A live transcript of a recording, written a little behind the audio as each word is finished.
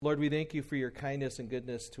Lord, we thank you for your kindness and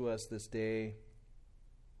goodness to us this day.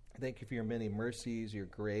 Thank you for your many mercies, your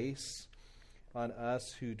grace on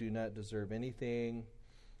us who do not deserve anything.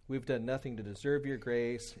 We've done nothing to deserve your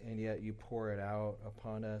grace, and yet you pour it out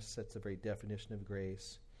upon us. That's the very definition of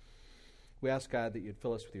grace. We ask, God, that you'd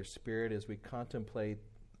fill us with your Spirit as we contemplate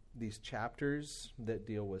these chapters that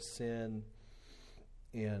deal with sin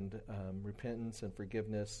and repentance and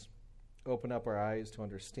forgiveness. Open up our eyes to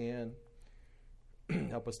understand.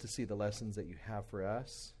 Help us to see the lessons that you have for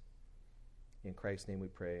us. In Christ's name we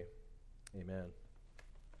pray. Amen.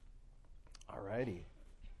 All righty.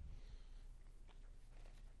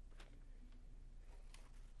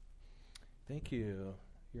 Thank you.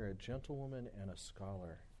 You're a gentlewoman and a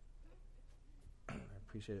scholar. I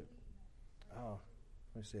appreciate it. Oh,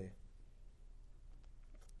 let me see.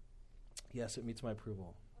 Yes, it meets my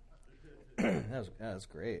approval. That was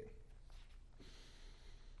great.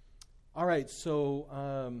 All right,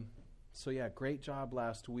 so yeah, great job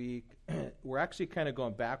last week. We're actually kind of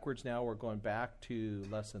going backwards now. We're going back to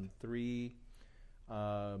lesson 3.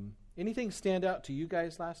 Anything stand out to you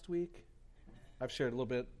guys last week? I've shared a little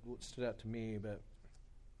bit what stood out to me, but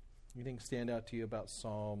anything stand out to you about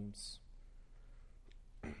Psalms?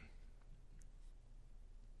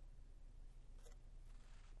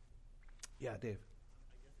 Yeah, Dave.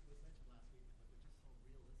 I guess it was mentioned last week, but they're just so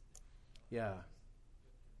realistic. Yeah.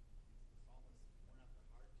 The psalmist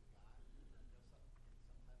pouring out their heart to God.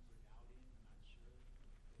 Sometimes they're doubting and not sure.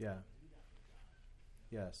 Yeah. Do that with God.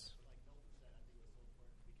 Yes. So like Milton said, I think it was so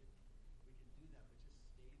important. We can do that, but just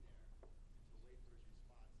stay there to wait for his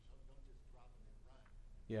response. Don't just drop him and run.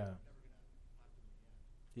 Yeah. You're never going to talk to him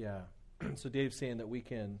again. Yeah. So Dave's saying that we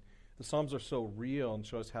can, the Psalms are so real and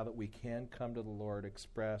show us how that we can come to the Lord,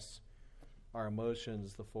 express our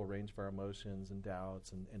emotions, the full range of our emotions and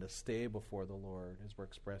doubts, and to stay before the Lord as we're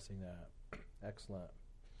expressing that. Excellent.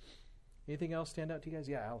 Anything else stand out to you guys?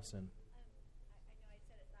 Yeah, Allison. I know I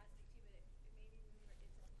said it last week too, but it made me remember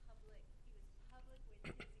he was public with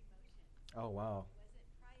his emotions. Oh, wow. It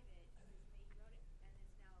wasn't private. He wrote it, and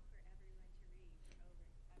it's now for everyone to read for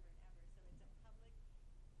over and ever and ever. So it's a public,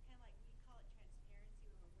 kind of like we call it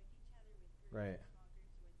transparency when we're with each other with groups, Right. small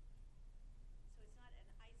groups. So it's not an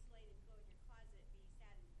isolated, go in your closet, be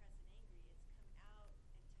sad and depressed and angry. It's come out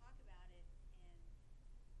and talk about it and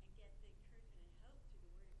get the encouragement and hope through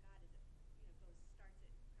the Word of God as it starts it. Praise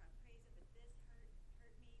Him, but this hurt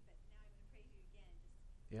me, but now I'm going to praise you again.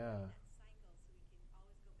 Just Yeah. that cycle, so we can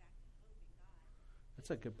always go back to hope in God. That's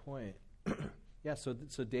a good point. Yeah, so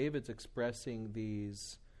David's expressing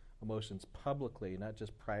these emotions publicly, not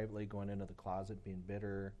just privately going into the closet being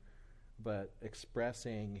bitter, but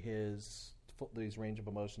expressing these range of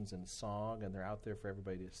emotions in song, and they're out there for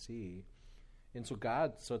everybody to see. And so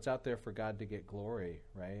it's out there for God to get glory,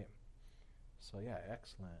 right? So yeah,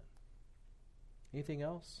 excellent. Anything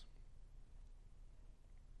else?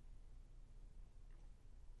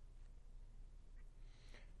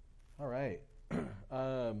 All right.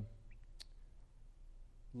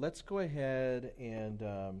 Let's go ahead and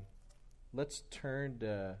let's turn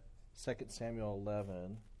to 2 Samuel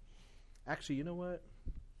 11. Actually, you know what?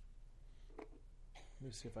 Let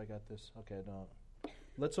me see if I got this. Okay, I don't.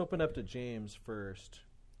 Let's open up to James first.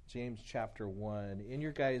 James chapter 1. In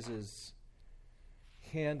your guys'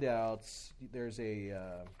 handouts, there's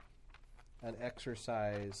an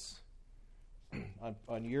exercise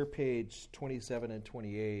on your page 27 and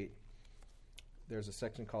 28. There's a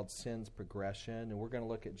section called Sin's Progression, and we're going to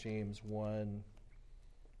look at James 1,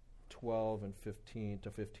 12 and 15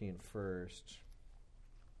 to 15 first.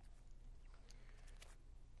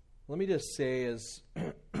 Let me just say, as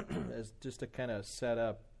just to kind of set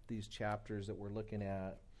up these chapters that we're looking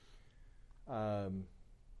at,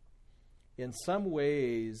 in some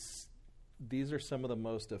ways, these are some of the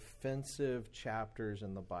most offensive chapters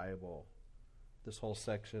in the Bible, this whole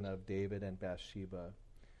section of David and Bathsheba.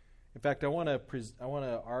 In fact, I want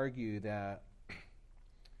to argue that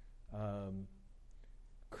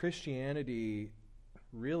Christianity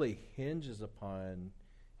really hinges upon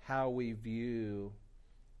how we view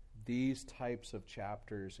these types of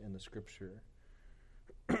chapters in the Scripture.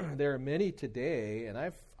 There are many today, and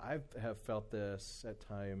I have felt this at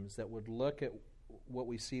times, that would look at what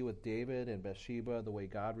we see with David and Bathsheba, the way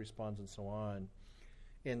God responds and so on,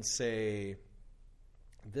 and say,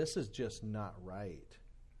 this is just not right.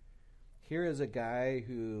 Here is a guy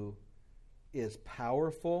who is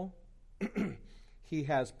powerful. He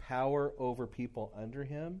has power over people under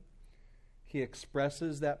him. He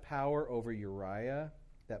expresses that power over Uriah,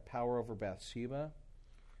 that power over Bathsheba.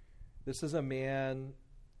 This is a man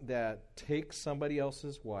that takes somebody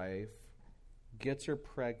else's wife, gets her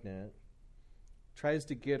pregnant, tries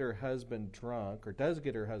to get her husband drunk, or does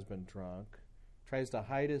get her husband drunk, tries to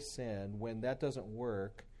hide his sin. When that doesn't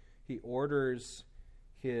work, he orders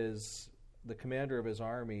the commander of his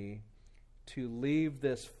army to leave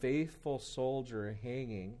this faithful soldier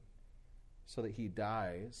hanging so that he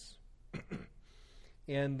dies.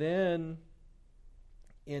 And then,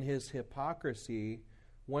 in his hypocrisy,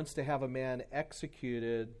 wants to have a man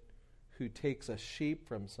executed who takes a sheep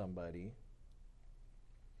from somebody.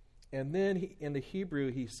 And then in the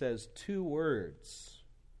Hebrew, he says 2 words.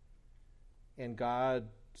 And God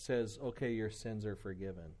says, okay, your sins are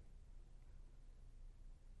forgiven.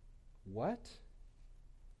 What?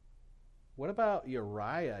 What about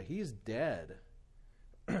Uriah? He's dead.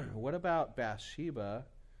 What about Bathsheba,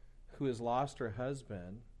 who has lost her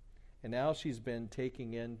husband, and now she's been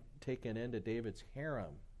taken into David's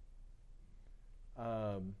harem?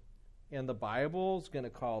 And the Bible's going to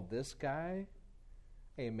call this guy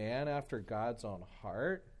a man after God's own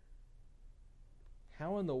heart?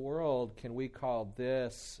 How in the world can we call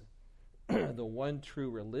this the one true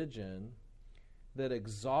religion that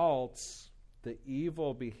exalts the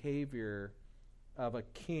evil behavior of a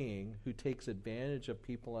king who takes advantage of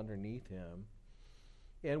people underneath him,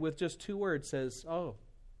 and with just 2 words says, oh,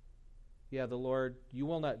 yeah, the Lord, you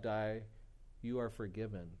will not die, you are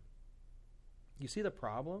forgiven? You see the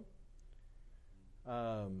problem?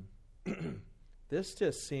 This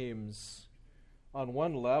just seems, on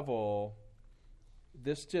one level,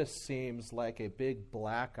 this just seems like a big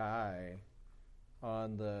black eye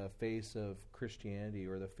on the face of Christianity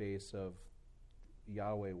or the face of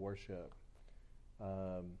Yahweh worship.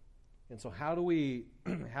 And so how do we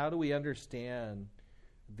understand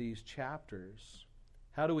these chapters?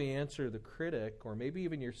 How do we answer the critic, or maybe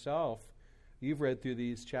even yourself? You've read through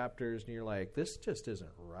these chapters and you're like, this just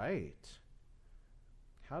isn't right.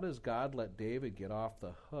 How does God let David get off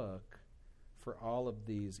the hook for all of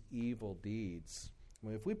these evil deeds? I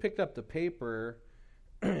mean, if we picked up the paper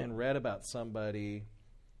and read about somebody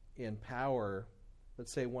in power,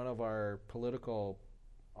 let's say one of our political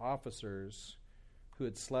officers who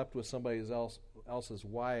had slept with somebody else's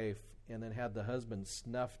wife and then had the husband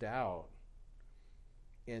snuffed out,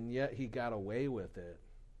 and yet he got away with it,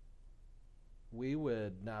 we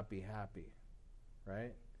would not be happy,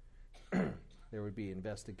 right? There would be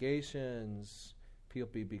investigations, people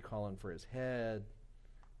would be calling for his head.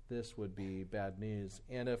 This would be bad news.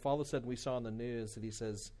 And if all of a sudden we saw on the news that he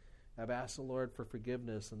says, I've asked the Lord for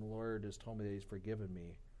forgiveness and the Lord has told me that he's forgiven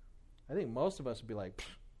me, I think most of us would be like,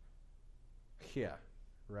 yeah,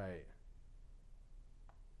 right.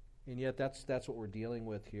 And yet that's what we're dealing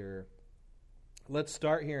with here. Let's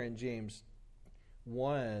start here in James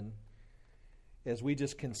 1 as we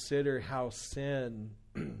just consider how sin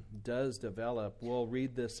does develop. We'll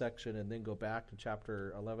read this section and then go back to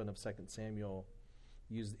chapter 11 of 2 Samuel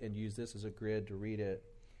and use this as a grid to read it.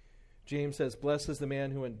 James says, blessed is the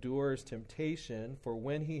man who endures temptation, for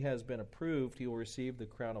when he has been approved, he will receive the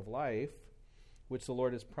crown of life, which the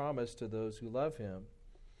Lord has promised to those who love him.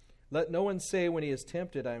 Let no one say when he is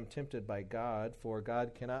tempted, I am tempted by God, for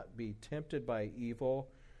God cannot be tempted by evil,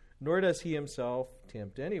 nor does he himself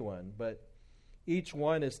tempt anyone. But each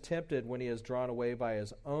one is tempted when he is drawn away by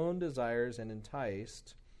his own desires and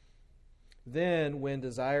enticed. Then, when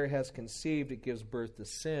desire has conceived, it gives birth to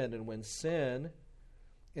sin, and when sin,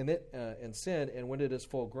 and when it is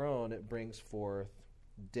full grown, it brings forth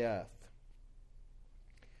death.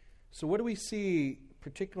 So, what do we see,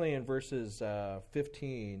 particularly in verses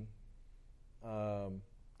 15,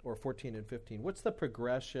 or 14 and 15? What's the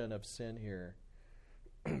progression of sin here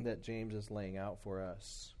that James is laying out for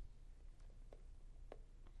us?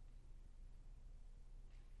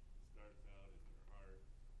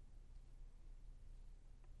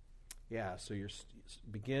 Yeah, so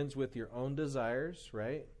begins with your own desires,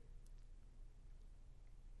 right?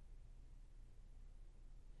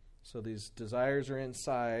 So these desires are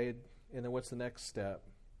inside, and then what's the next step?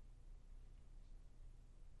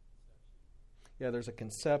 Yeah, there's a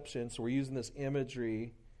conception. So we're using this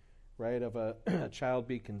imagery, right, of a child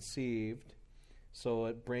be conceived. So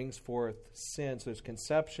it brings forth sin. So there's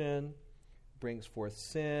conception, brings forth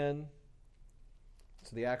sin.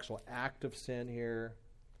 So the actual act of sin here.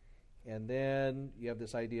 And then you have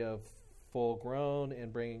this idea of full grown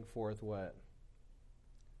and bringing forth what?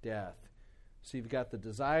 Death. So you've got the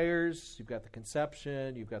desires, you've got the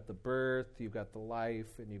conception, you've got the birth, you've got the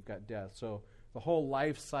life, and you've got death. So the whole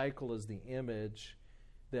life cycle is the image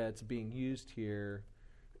that's being used here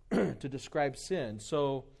to describe sin.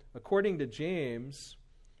 So according to James,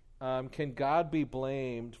 can God be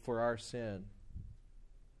blamed for our sin?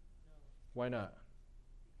 No. Why not?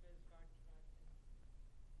 Because God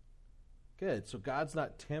cannot Good. So God's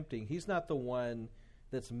not tempting. He's not the one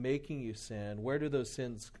that's making you sin. Where do those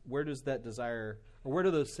sins, where does that desire, or where do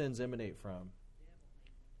those sins emanate from?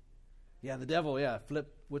 Yeah, the devil, yeah.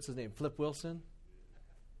 What's his name? Flip Wilson?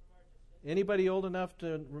 Anybody old enough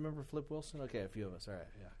to remember Flip Wilson? Okay, a few of us. All right,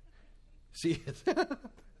 yeah. See,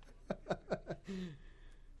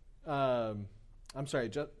 I'm sorry,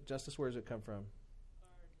 Justice, where does it come from?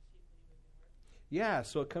 Yeah,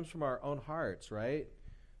 so it comes from our own hearts, right?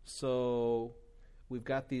 So we've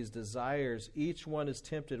got these desires. Each one is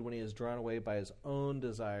tempted when he is drawn away by his own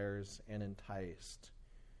desires and enticed.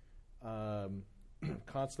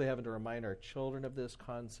 Constantly having to remind our children of this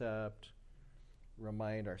concept,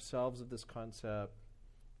 remind ourselves of this concept.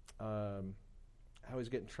 I always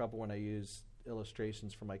get in trouble when I use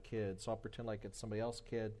illustrations for my kids, so I'll pretend like it's somebody else's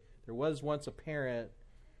kid. There was once a parent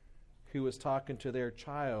who was talking to their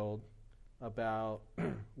child about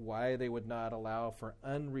why they would not allow for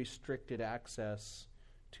unrestricted access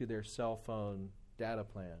to their cell phone data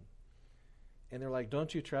plan. And they're like,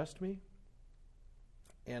 "Don't you trust me?"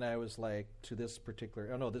 And I was like, this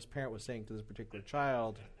parent was saying to this particular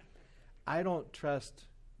child, "I don't trust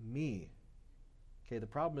me." Okay, the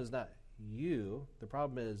problem is not you. The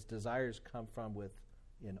problem is desires come from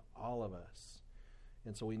within all of us.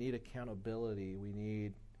 And so we need accountability. We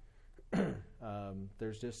need,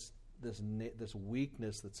 there's just this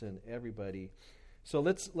weakness that's in everybody. So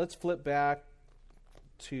let's flip back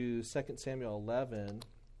to 2 Samuel 11,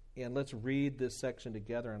 and let's read this section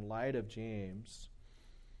together in light of James.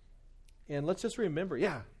 And let's just remember,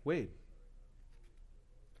 yeah, Wade.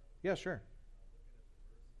 Yeah, sure.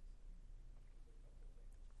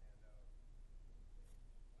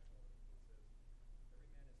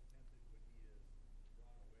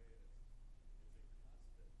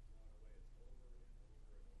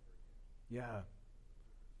 Yeah.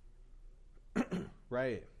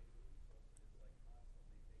 Right.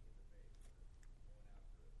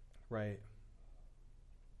 Right.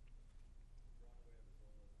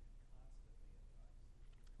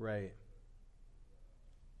 Right.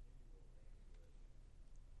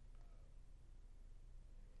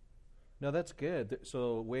 No, that's good.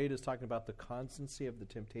 So Wade is talking about the constancy of the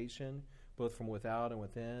temptation, both from without and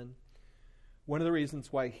within. One of the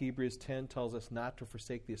reasons why Hebrews 10 tells us not to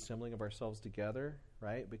forsake the assembling of ourselves together,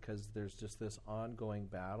 right? Because there's just this ongoing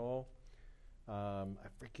battle. I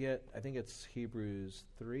forget, I think it's Hebrews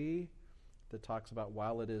 3 that talks about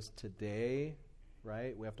while it is today,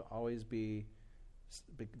 right? We have to always be,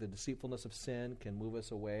 the deceitfulness of sin can move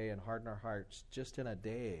us away and harden our hearts just in a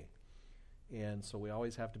day. And so we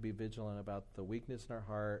always have to be vigilant about the weakness in our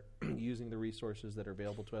heart, using the resources that are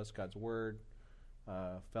available to us, God's Word,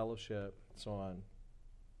 fellowship, so on.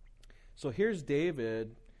 So here's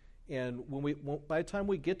David, and by the time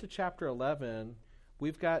we get to chapter 11,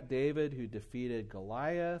 we've got David who defeated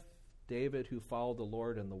Goliath, David who followed the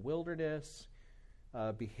Lord in the wilderness,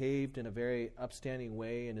 behaved in a very upstanding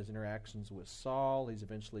way in his interactions with Saul. He's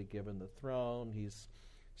eventually given the throne. He's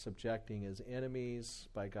subjecting his enemies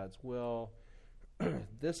by God's will.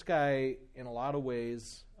 This guy, in a lot of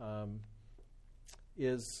ways,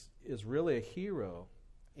 is really a hero.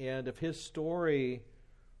 And if his story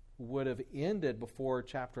would have ended before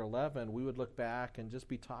chapter 11, we would look back and just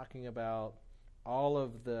be talking about all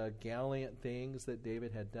of the gallant things that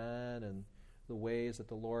David had done and the ways that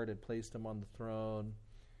the Lord had placed him on the throne.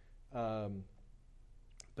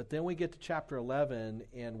 But then we get to chapter 11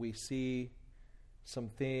 and we see some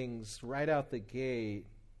things right out the gate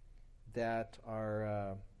that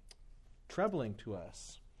are troubling to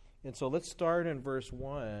us. And so let's start in verse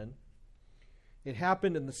 1. It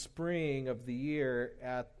happened in the spring of the year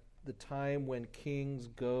at the time when kings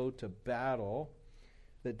go to battle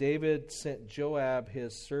that David sent Joab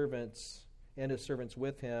his servants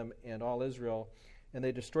with him and all Israel, and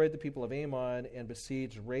they destroyed the people of Ammon and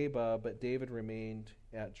besieged Rabbah, but David remained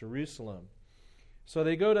at Jerusalem. So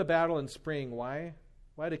they go to battle in spring. Why?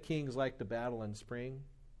 Why do kings like to battle in spring?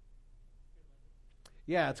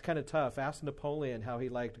 Yeah, it's kind of tough. Ask Napoleon how he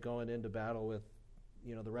liked going into battle with,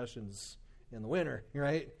 the Russians in the winter,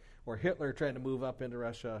 right? Or Hitler trying to move up into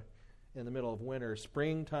Russia in the middle of winter.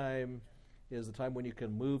 Springtime is the time when you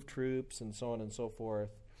can move troops and so on and so forth.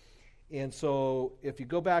 And so if you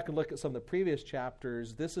go back and look at some of the previous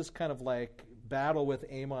chapters, this is kind of like Battle with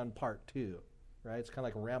Ammon Part 2, right? It's kind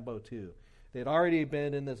of like Rambo 2. They'd already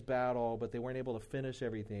been in this battle, but they weren't able to finish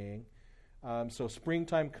everything. So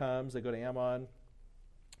springtime comes, they go to Ammon.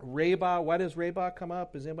 Rabbah, why does Rabbah come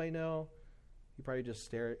up? Does anybody know? You probably just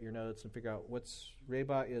stare at your notes and figure out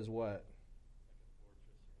Rabbah is what?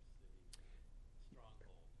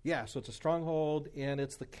 Yeah, so it's a stronghold, and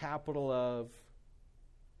it's the capital of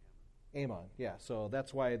Ammon, yeah. So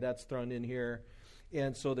that's why that's thrown in here.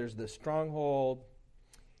 And so there's this stronghold.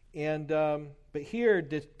 And but here,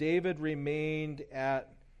 David remained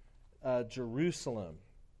at Jerusalem.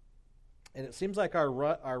 And it seems like our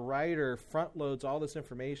writer front loads all this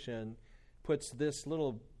information, puts this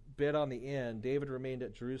little bit on the end. David remained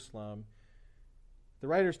at Jerusalem. The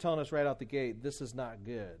writer's telling us right out the gate, this is not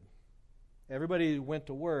good. Everybody went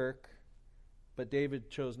to work, but David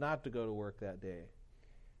chose not to go to work that day.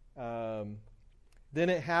 Then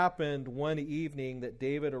it happened one evening that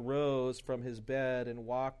David arose from his bed and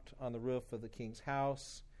walked on the roof of the king's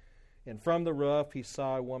house. And from the roof he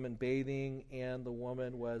saw a woman bathing, and the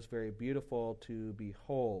woman was very beautiful to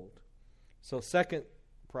behold. So second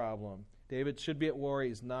problem, David should be at war.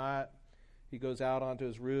 He's not. He goes out onto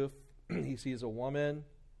his roof. He sees a woman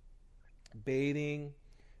bathing,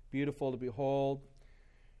 beautiful to behold.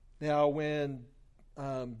 Now, when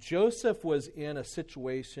Joseph was in a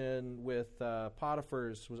situation with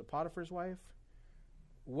Potiphar's, was it Potiphar's wife?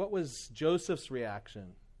 What was Joseph's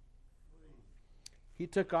reaction? He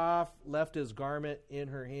took off, left his garment in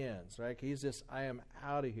her hands, right? He's just, I am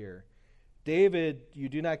out of here. David, you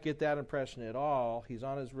do not get that impression at all. He's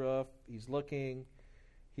on his roof. He's looking.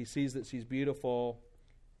 He sees that she's beautiful.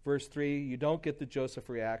 Verse 3, you don't get the Joseph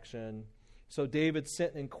reaction. So David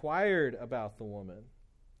sent and inquired about the woman.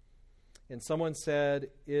 And someone said,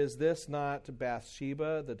 is this not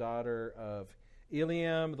Bathsheba, the daughter of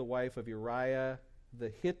Eliam, the wife of Uriah the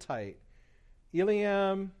Hittite?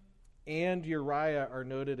 Eliam and Uriah are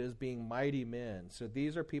noted as being mighty men. So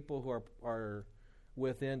these are people who are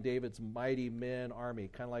within David's mighty men army,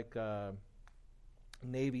 kind of like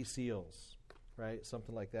Navy SEALs, right?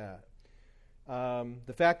 Something like that.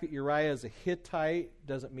 The fact that Uriah is a Hittite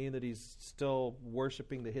doesn't mean that he's still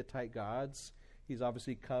worshiping the Hittite gods. He's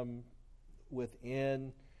obviously come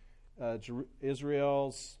within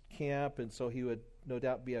Israel's camp, and so he would no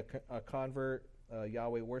doubt be a convert,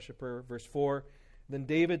 Yahweh worshiper. Verse 4, then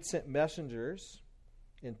David sent messengers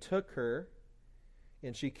and took her,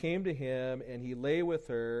 and she came to him, and he lay with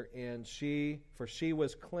her, and she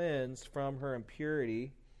was cleansed from her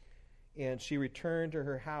impurity, and she returned to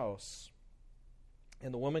her house.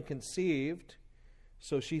 And the woman conceived,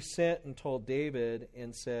 so she sent and told David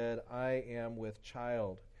and said, I am with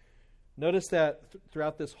child. Notice that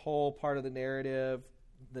throughout this whole part of the narrative,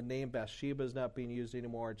 the name Bathsheba is not being used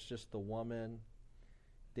anymore. It's just the woman.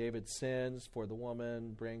 David sends for the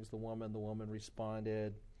woman, brings the woman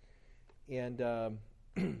responded. And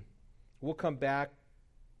we'll come back.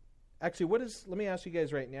 Actually, let me ask you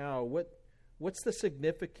guys right now, what's the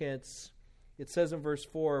significance? It says in verse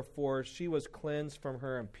 4, for she was cleansed from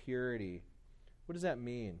her impurity. What does that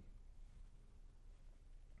mean?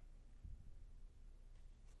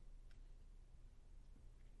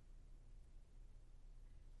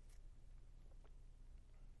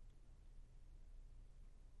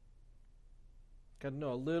 Got to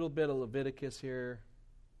know a little bit of Leviticus here.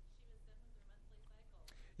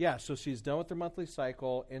 Yeah, so she's done with her monthly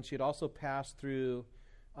cycle, and she had also passed through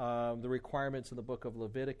the requirements in the book of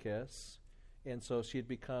Leviticus, and so she had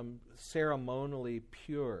become ceremonially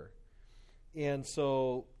pure. And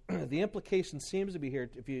so the implication seems to be here,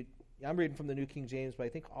 I'm reading from the New King James, but I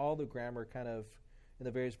think all the grammar kind of in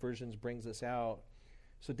the various versions brings this out.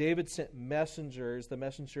 So David sent messengers. The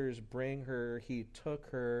messengers bring her. He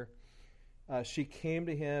took her. She came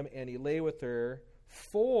to him, and he lay with her,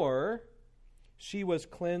 for she was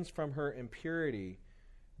cleansed from her impurity.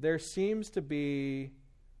 There seems to be,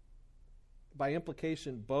 by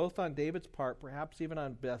implication, both on David's part, perhaps even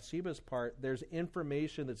on Bathsheba's part, there's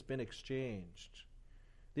information that's been exchanged.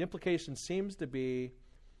 The implication seems to be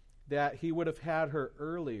that he would have had her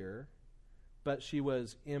earlier, but she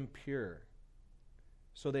was impure.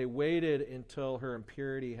 So they waited until her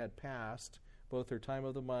impurity had passed, both her time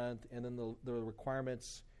of the month and then the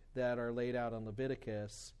requirements that are laid out on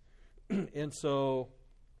Leviticus. And so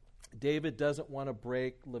David doesn't want to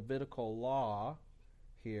break Levitical law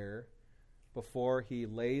here before he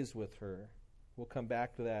lays with her. We'll come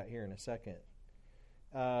back to that here in a second.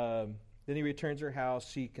 Then he returns to her house.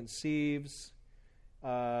 She conceives.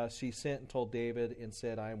 She sent and told David and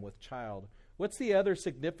said, I am with child. What's the other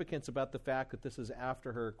significance about the fact that this is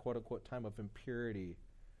after her quote-unquote time of impurity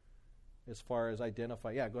as far as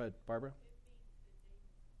identify? Yeah, go ahead, Barbara.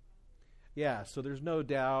 Yeah, so there's no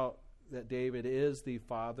doubt that David is the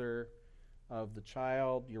father of the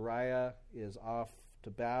child. Uriah is off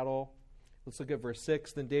to battle. Let's look at verse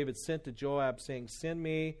 6. Then David sent to Joab, saying, send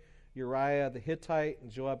me Uriah the Hittite.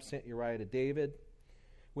 And Joab sent Uriah to David.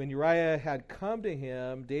 When Uriah had come to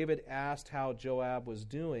him, David asked how Joab was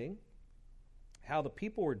doing, how the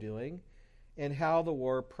people were doing, and how the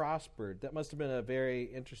war prospered. That must have been a very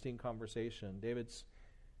interesting conversation. David's,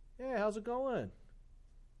 hey, how's it going?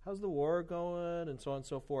 How's the war going? And so on and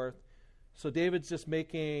so forth. So David's just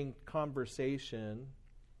making conversation,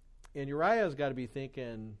 and Uriah's got to be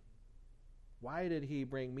thinking, why did he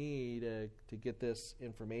bring me to get this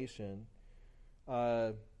information?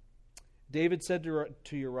 David said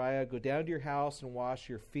to Uriah, go down to your house and wash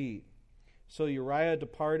your feet. So Uriah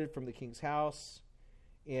departed from the king's house,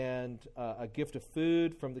 and a gift of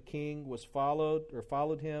food from the king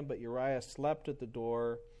followed him, but Uriah slept at the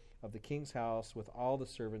door of the king's house with all the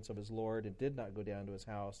servants of his lord and did not go down to his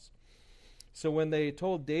house. So when they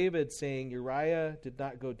told David, saying, Uriah did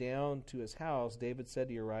not go down to his house, David said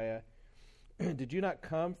to Uriah, did you not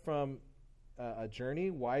come from a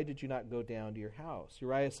journey? Why did you not go down to your house?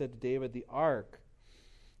 Uriah said to David, the ark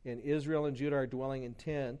and Israel and Judah are dwelling in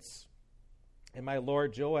tents, and my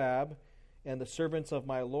lord Joab and the servants of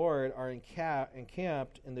my lord are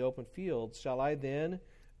encamped in the open fields. Shall I then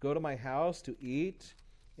go to my house to eat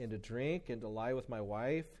and to drink and to lie with my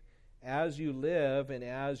wife? As you live and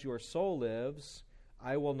as your soul lives,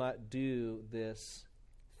 I will not do this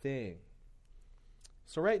thing.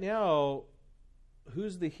 So right now,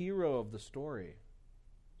 who's the hero of the story?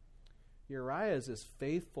 Uriah is this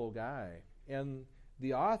faithful guy, and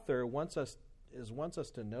the author wants us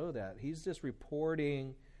to know that. He's just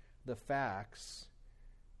reporting the facts.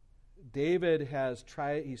 David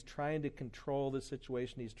he's trying to control the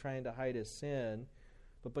situation. He's trying to hide his sin.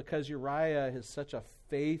 But because Uriah is such a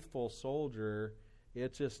faithful soldier,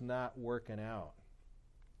 it's just not working out.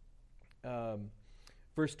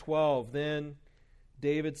 Verse 12, then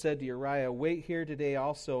David said to Uriah, wait here today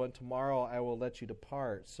also, and tomorrow I will let you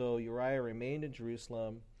depart. So Uriah remained in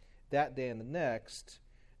Jerusalem that day and the next.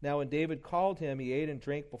 Now when David called him, he ate and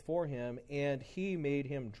drank before him, and he made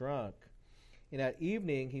him drunk. And at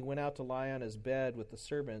evening he went out to lie on his bed with the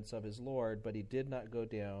servants of his Lord, but he did not go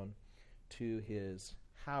down to his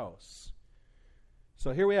house.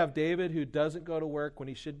 So here we have David, who doesn't go to work when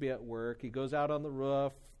he should be at work. He goes out on the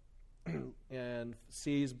roof and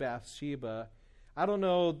sees Bathsheba. I don't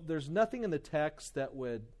know, there's nothing in the text that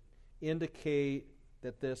would indicate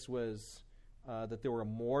that this was that there were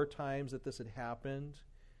more times that this had happened.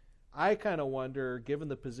 I kind of wonder, given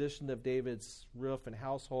the position of David's roof and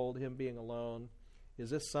household, him being alone,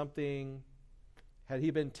 is this something, had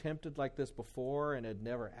he been tempted like this before and had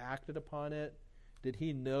never acted upon it? Did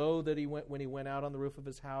he know that when he went out on the roof of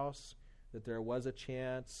his house, that there was a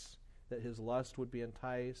chance that his lust would be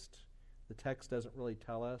enticed? The text doesn't really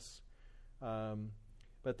tell us.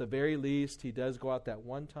 But at the very least, he does go out that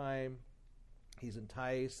one time. He's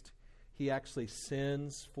enticed. He actually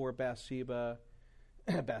sins for Bathsheba.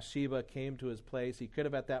 Bathsheba came to his place. He could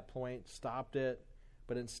have at that point stopped it,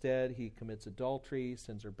 but instead he commits adultery,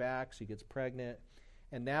 sends her back, she gets pregnant,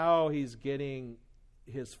 and now he's getting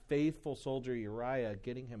his faithful soldier Uriah,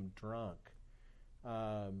 getting him drunk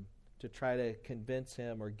to try to convince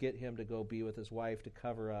him or get him to go be with his wife to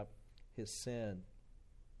cover up his sin.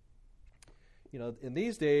 You know, in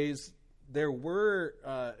these days, there were,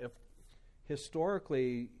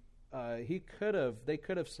 historically, they could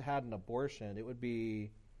have had an abortion. It would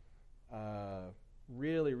be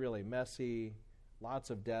really, really messy. Lots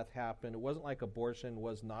of death happened. It wasn't like abortion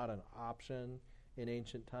was not an option in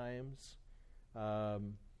ancient times.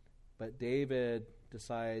 But David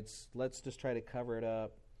decides, let's just try to cover it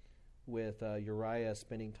up with Uriah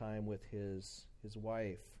spending time with his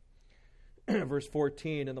wife. Verse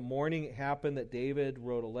 14, in the morning it happened that David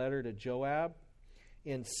wrote a letter to Joab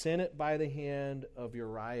and sent it by the hand of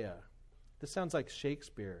Uriah. This sounds like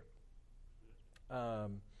Shakespeare.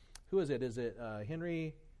 Who is it? Is it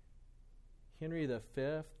Henry the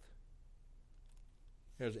Fifth?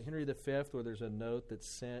 There's Henry V, where there's a note that's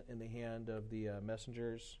sent in the hand of the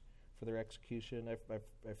messengers for their execution.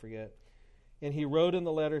 I forget. And he wrote in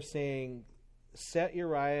the letter saying, set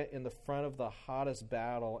Uriah in the front of the hottest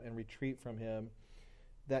battle and retreat from him,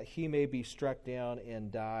 that he may be struck down and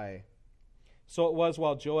die. So it was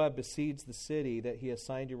while Joab besieged the city that he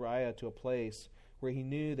assigned Uriah to a place where he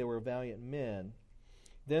knew there were valiant men.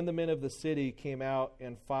 Then the men of the city came out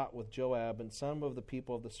and fought with Joab, and some of the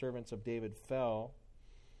people of the servants of David fell,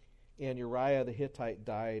 and Uriah the Hittite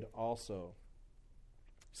died also.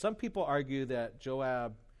 Some people argue that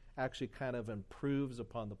Joab actually kind of improves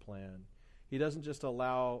upon the plan. He doesn't just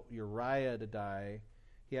allow Uriah to die,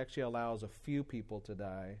 he actually allows a few people to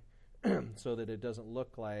die so that it doesn't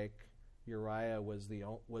look like Uriah was the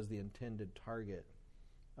intended target.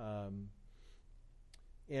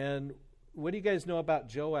 And what do you guys know about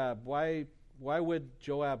Joab? Why would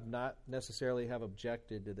Joab not necessarily have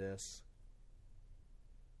objected to this?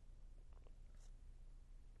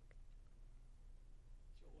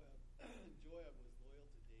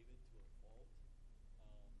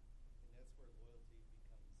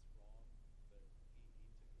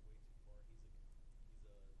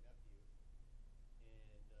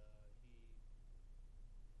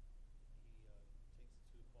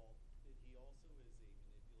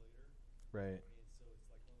 Right. And so it's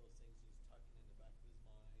like one of those things he's tucking in the back of his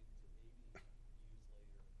mind to maybe use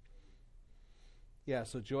later. Yeah,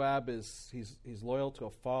 so Joab he's loyal to a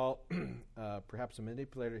fault, perhaps a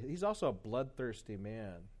manipulator. He's also a bloodthirsty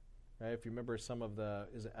man, right? If you remember some of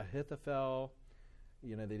is it Ahithophel,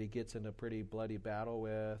 that he gets into a pretty bloody battle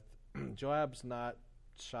with. Joab's not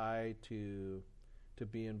shy to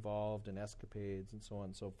be involved in escapades and so on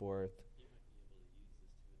and so forth. He might be able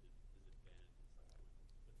to use this to his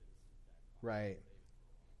advantage. Right.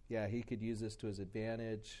 Yeah, he could use this to his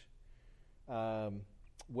advantage.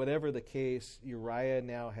 Whatever the case, Uriah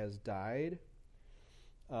now has died.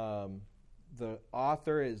 The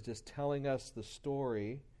author is just telling us the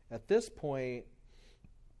story. At this point,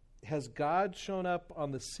 has God shown up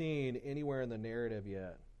on the scene anywhere in the narrative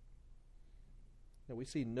yet? Now, we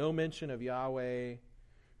see no mention of Yahweh.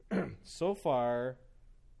 So far,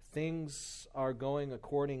 things are going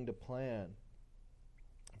according to plan.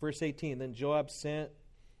 Verse 18, then Joab sent,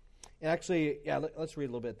 let's read a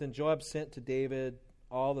little bit. Then Joab sent to David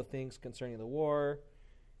all the things concerning the war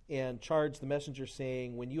and charged the messenger,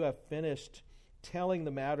 saying, when you have finished telling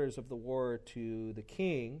the matters of the war to the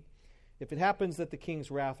king, if it happens that the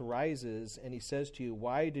king's wrath rises and he says to you,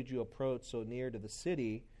 why did you approach so near to the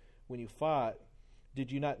city when you fought? Did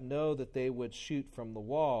you not know that they would shoot from the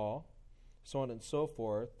wall? So on and so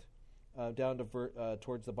forth, down to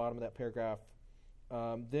towards the bottom of that paragraph.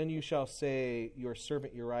 Then you shall say, your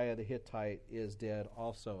servant Uriah the Hittite is dead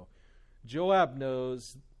also. Joab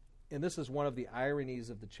knows, and this is one of the ironies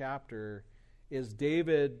of the chapter, is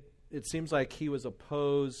David, it seems like he was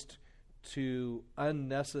opposed to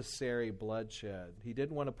unnecessary bloodshed. He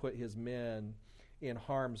didn't want to put his men in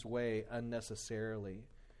harm's way unnecessarily.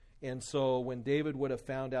 And so when David would have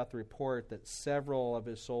found out the report that several of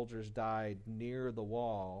his soldiers died near the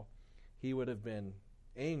wall, he would have been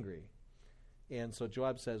angry. And so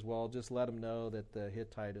Joab says, well, just let him know that the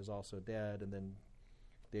Hittite is also dead, and then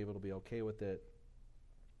David will be okay with it.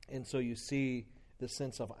 And so you see the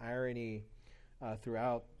sense of irony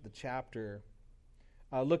throughout the chapter.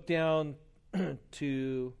 Look down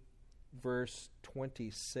to verse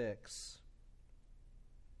 26.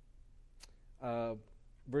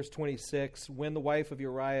 Verse 26, when the wife of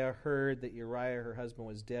Uriah heard that Uriah, her husband,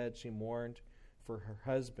 was dead, she mourned for her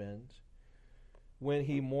husband. When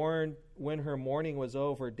her mourning was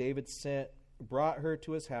over, David brought her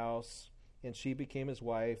to his house, and she became his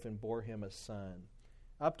wife and bore him a son.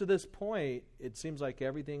 Up to this point, it seems like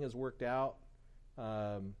everything has worked out.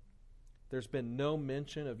 There's been no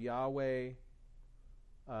mention of Yahweh.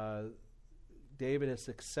 David has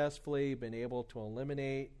successfully been able to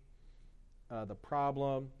eliminate the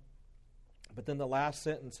problem. But then the last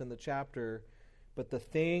sentence in the chapter, but the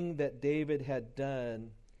thing that David had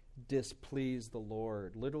done displeased the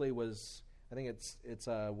Lord. Literally was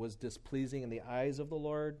displeasing in the eyes of the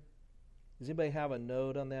Lord. Does anybody have a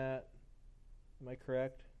note on that? Am I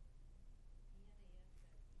correct?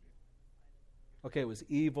 Okay, it was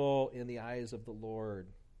evil in the eyes of the Lord.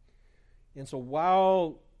 And so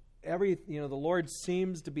while the Lord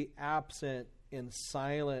seems to be absent and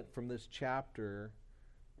silent from this chapter,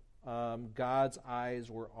 God's eyes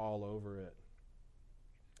were all over it.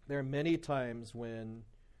 There are many times when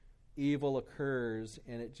evil occurs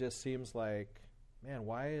and it just seems like, man,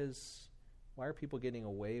 why are people getting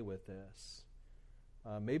away with this?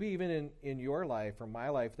 Maybe even in your life or my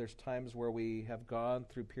life, there's times where we have gone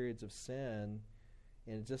through periods of sin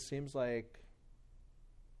and it just seems like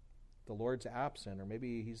the Lord's absent, or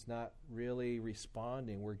maybe he's not really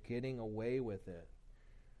responding. We're getting away with it.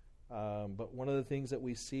 But one of the things that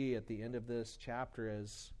we see at the end of this chapter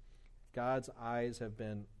is God's eyes have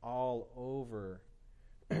been all over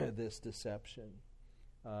this deception.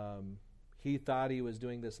 He thought he was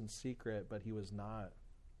doing this in secret, but he was not.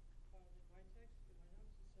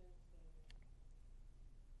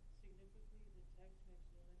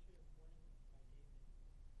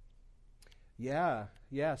 Yeah.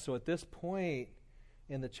 So at this point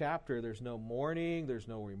in the chapter, there's no mourning, there's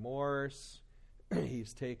no remorse.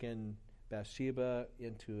 He's taken Bathsheba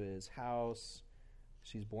into his house.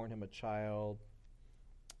 She's borne him a child.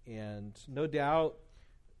 And no doubt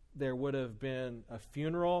there would have been a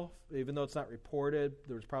funeral, even though it's not reported.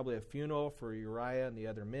 There was probably a funeral for Uriah and the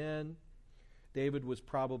other men. David was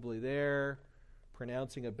probably there,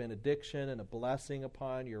 pronouncing a benediction and a blessing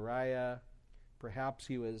upon Uriah. Perhaps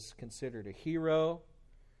he was considered a hero.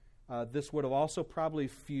 This would have also probably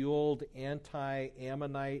fueled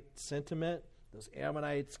anti-Ammonite sentiment. Those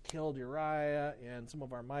Ammonites killed Uriah, and some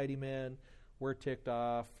of our mighty men were ticked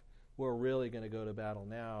off. We're really going to go to battle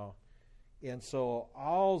now. And so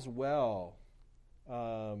all's well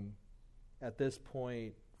at this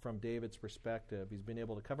point from David's perspective. He's been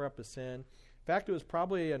able to cover up his sin. In fact, it was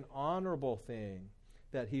probably an honorable thing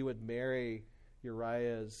that he would marry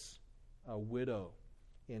Uriah's widow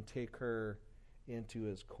and take her into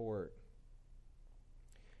his court.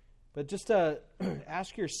 But just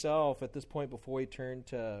ask yourself at this point before we turn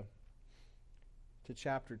to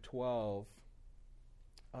chapter 12,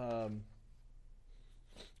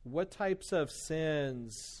 what types of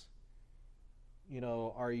sins,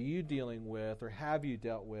 are you dealing with or have you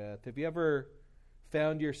dealt with? Have you ever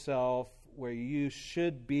found yourself where you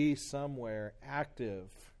should be somewhere active?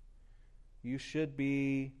 You should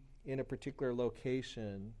be in a particular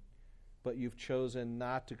location, but you've chosen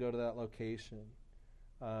not to go to that location.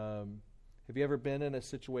 Have you ever been in a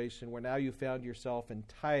situation where now you found yourself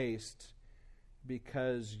enticed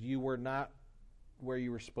because you were not where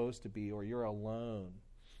you were supposed to be, or you're alone?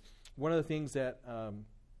 One of the things that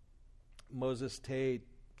Moses Tate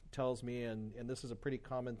tells me, and this is a pretty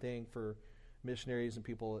common thing for missionaries and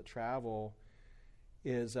people that travel,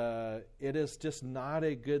 is it is just not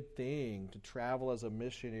a good thing to travel as a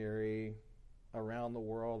missionary around the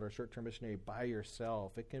world, or a short-term missionary by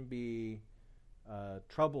yourself. It can be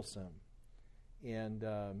troublesome. And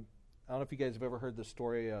I don't know if you guys have ever heard the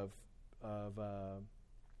story of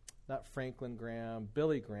not Franklin Graham,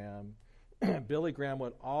 Billy Graham. Billy Graham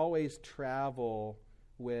would always travel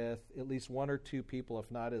with at least one or two people, if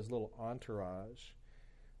not his little entourage.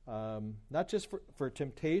 Not just for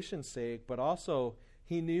temptation's sake, but also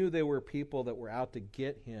he knew there were people that were out to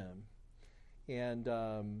get him.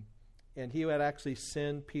 And he would actually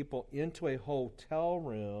send people into a hotel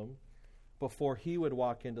room before he would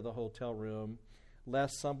walk into the hotel room,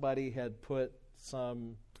 lest somebody had put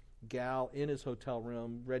some gal in his hotel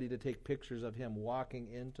room ready to take pictures of him walking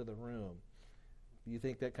into the room. You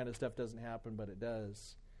think that kind of stuff doesn't happen, but it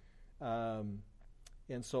does. And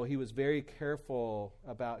so he was very careful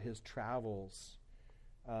about his travels.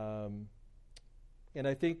 And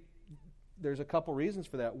I think there's a couple reasons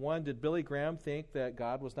for that. One, did Billy Graham think that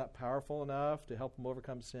God was not powerful enough to help him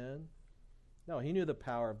overcome sin? No, he knew the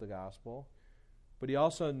power of the gospel, but he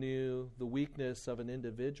also knew the weakness of an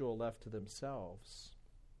individual left to themselves.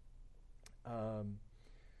 I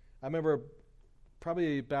remember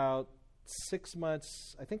probably about 6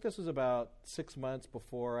 months, I think this was about 6 months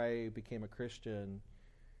before I became a Christian.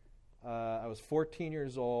 I was 14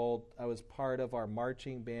 years old. I was part of our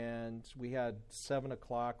marching band. We had 7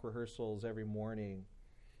 o'clock rehearsals every morning.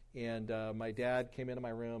 And my dad came into my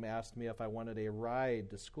room, asked me if I wanted a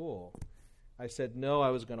ride to school. I said no,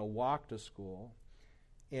 I was going to walk to school.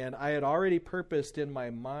 And I had already purposed in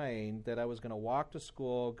my mind that I was going to walk to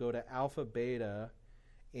school, go to Alpha Beta,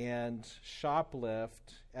 and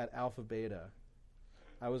shoplift at Alpha Beta.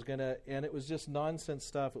 I was going to, and it was just nonsense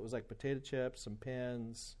stuff. It was like potato chips, some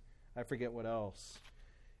pens, I forget what else.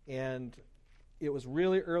 And it was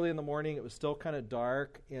really early in the morning. It was still kind of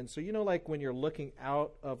dark. And so, like when you're looking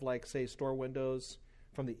out of, like, say, store windows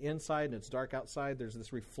from the inside and it's dark outside, there's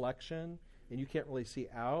this reflection and you can't really see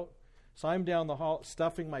out. So I'm down the hall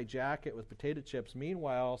stuffing my jacket with potato chips.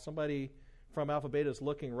 Meanwhile, somebody from Alpha Beta is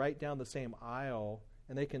looking right down the same aisle,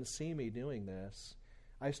 and they can see me doing this.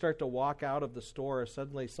 I start to walk out of the store.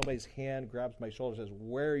 Suddenly somebody's hand grabs my shoulder and says,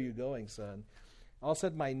 "Where are you going, son?" All of a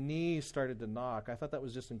sudden my knees started to knock. I thought that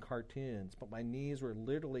was just in cartoons, but my knees were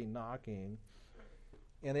literally knocking.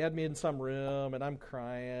 And they had me in some room, and I'm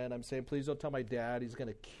crying. I'm saying, "Please don't tell my dad. He's going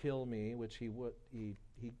to kill me," which he would.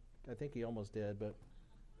 I think he almost did,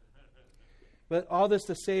 But all this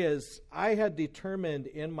to say is, I had determined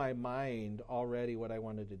in my mind already what I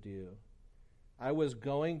wanted to do. I was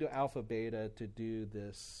going to Alpha Beta to do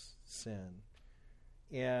this sin.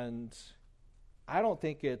 And I don't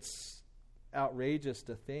think it's outrageous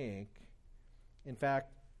to think. In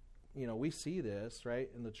fact, we see this, right,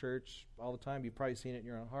 in the church all the time. You've probably seen it in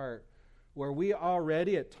your own heart, where we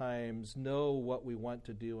already at times know what we want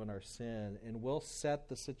to do in our sin, and we'll set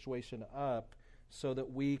the situation up so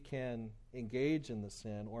that we can engage in the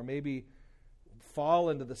sin, or maybe fall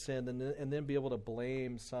into the sin and then be able to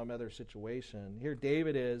blame some other situation. Here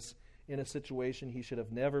David is in a situation he should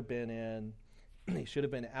have never been in. He should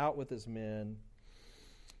have been out with his men.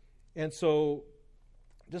 And so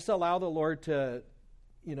just allow the Lord to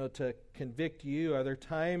convict you. Are there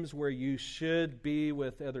times where you should be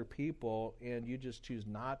with other people and you just choose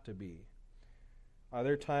not to be? Are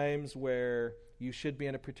there times where you should be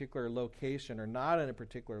in a particular location or not in a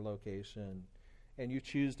particular location, and you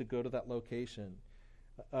choose to go to that location?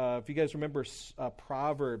 If you guys remember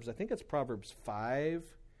Proverbs, I think it's Proverbs 5,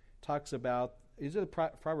 talks about, is it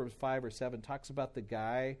Proverbs 5 or 7, talks about the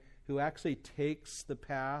guy who actually takes the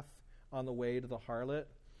path on the way to the harlot.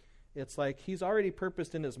 It's like he's already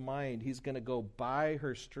purposed in his mind he's going to go by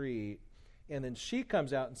her street, and then she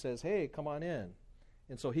comes out and says, hey, come on in.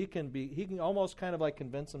 And so he can almost kind of like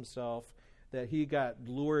convince himself that he got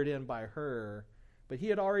lured in by her, but he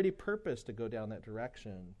had already purposed to go down that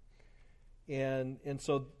direction. And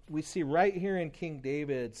so we see right here in King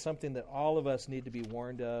David something that all of us need to be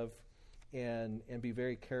warned of and be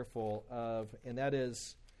very careful of, and that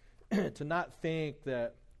is to not think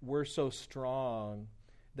that we're so strong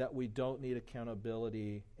that we don't need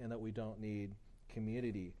accountability and that we don't need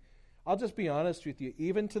community. I'll just be honest with you,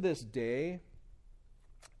 even to this day,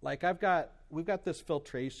 like we've got this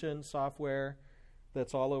filtration software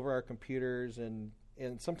that's all over our computers, and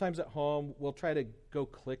sometimes at home we'll try to go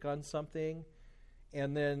click on something,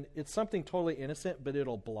 and then it's something totally innocent, but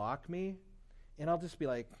it'll block me, and I'll just be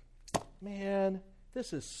like, man,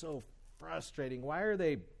 this is so frustrating. Why are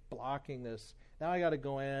they blocking this? Now I got to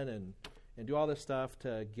go in and do all this stuff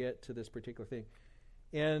to get to this particular thing.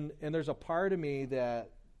 And there's a part of me that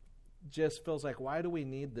just feels like, why do we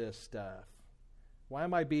need this stuff? Why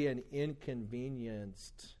am I being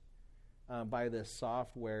inconvenienced by this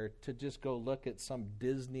software to just go look at some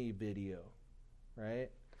Disney video, right?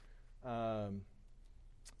 But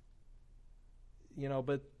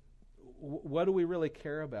what do we really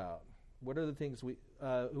care about? What are the things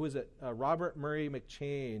who is it? Robert Murray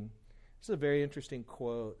McChain. This is a very interesting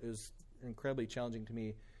quote. It was incredibly challenging to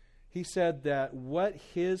me. He said that what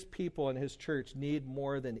his people and his church need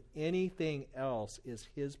more than anything else is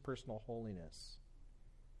his personal holiness.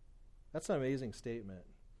 That's an amazing statement.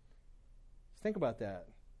 Think about that.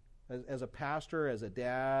 As a pastor, as a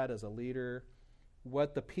dad, as a leader,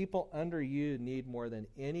 what the people under you need more than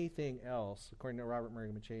anything else, according to Robert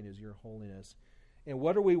Murray McChain, is your holiness. And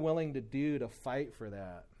what are we willing to do to fight for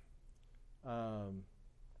that?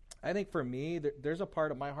 I think for me, there's a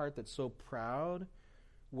part of my heart that's so proud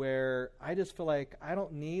where I just feel like I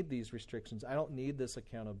don't need these restrictions. I don't need this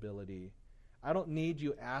accountability. I don't need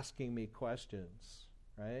you asking me questions,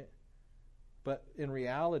 right? But in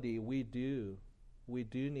reality, we do. We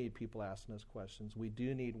do need people asking us questions. We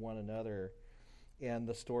do need one another. And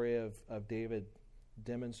the story of David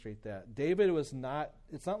demonstrate that. David was not,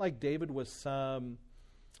 it's not like David was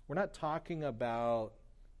we're not talking about,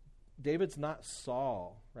 David's not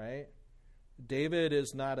Saul, right? David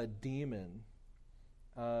is not a demon.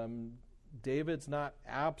 David's not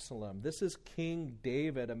Absalom. This is King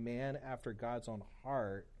David, a man after God's own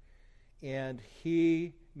heart. And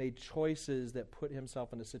he made choices that put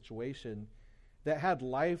himself in a situation that had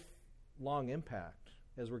lifelong impact,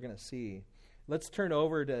 as we're going to see. Let's turn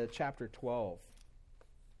over to chapter 12.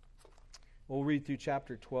 We'll read through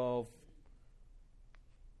chapter 12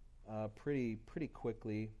 pretty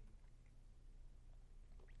quickly.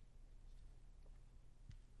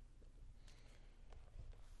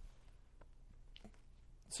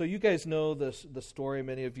 So you guys know the story,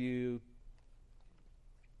 many of you.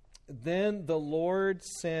 Then the Lord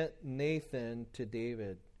sent Nathan to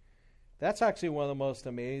David. That's actually one of the most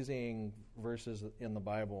amazing verses in the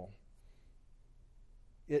Bible.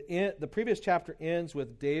 The previous chapter ends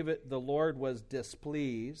with David, the Lord was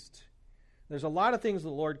displeased. There's a lot of things the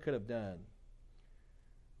Lord could have done.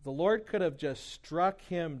 The Lord could have just struck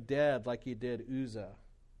him dead like he did Uzzah,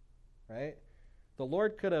 right? The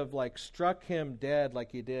Lord could have struck him dead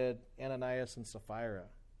like he did Ananias and Sapphira.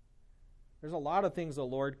 There's a lot of things the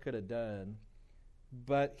Lord could have done,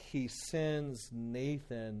 but he sends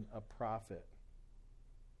Nathan, a prophet.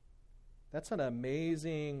 That's an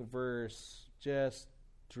amazing verse, just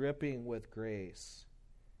dripping with grace.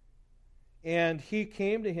 And he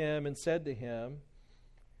came to him and said to him,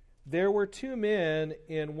 there were two men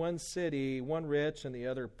in one city, one rich and the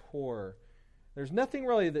other poor. There's nothing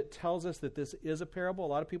really that tells us that this is a parable. A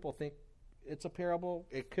lot of people think it's a parable.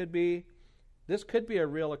 It could be. This could be a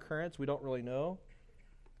real occurrence. We don't really know.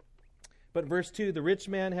 But verse 2, the rich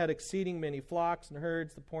man had exceeding many flocks and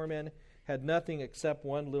herds. The poor man had nothing except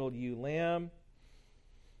one little ewe lamb.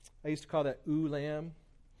 I used to call that ewe lamb,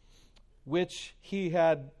 which he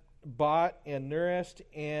had bought and nourished,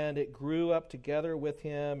 and it grew up together with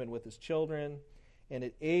him and with his children. And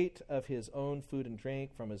it ate of his own food and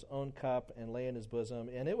drank from his own cup and lay in his bosom.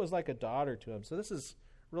 And it was like a daughter to him. So this is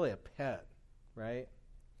really a pet, right?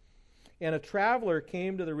 And a traveler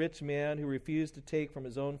came to the rich man who refused to take from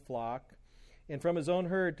his own flock and from his own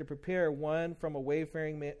herd to prepare one for the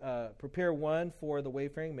wayfaring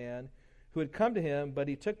man who had come to him. But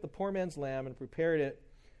he took the poor man's lamb and prepared it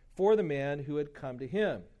for the man who had come to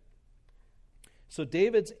him. So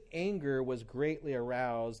David's anger was greatly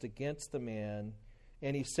aroused against the man,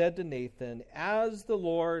 and he said to Nathan, as the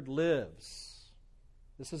Lord lives,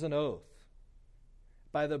 this is an oath,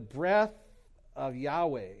 by the breath of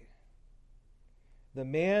Yahweh, the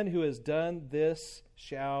man who has done this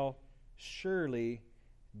shall surely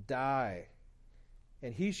die.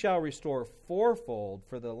 And he shall restore fourfold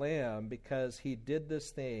for the lamb, because he did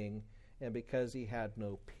this thing and because he had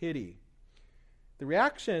no pity. The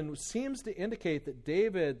reaction seems to indicate that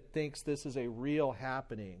David thinks this is a real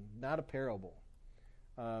happening, not a parable.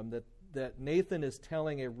 That Nathan is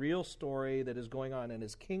telling a real story that is going on in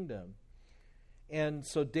his kingdom. And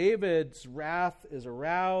so David's wrath is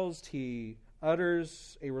aroused. He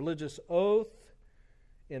utters a religious oath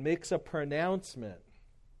and makes a pronouncement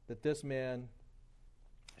that this man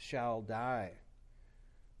shall die.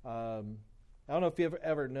 I don't know if you've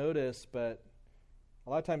ever noticed, but a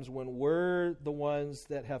lot of times when we're the ones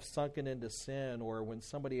that have sunken into sin, or when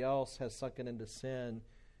somebody else has sunken into sin,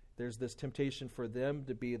 there's this temptation for them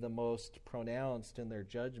to be the most pronounced in their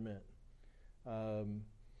judgment.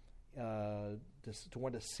 To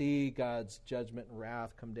want to see God's judgment and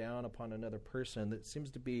wrath come down upon another person. That seems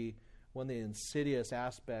to be one of the insidious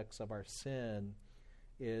aspects of our sin,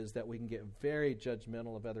 is that we can get very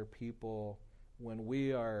judgmental of other people when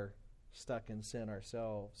we are stuck in sin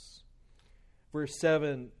ourselves. Verse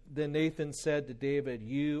 7, then Nathan said to David,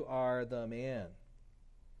 you are the man.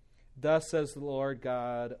 Thus says the Lord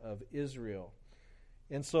God of Israel.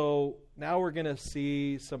 And so now we're going to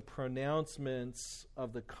see some pronouncements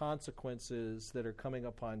of the consequences that are coming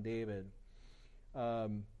upon David.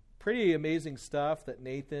 Pretty amazing stuff that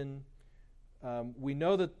Nathan, we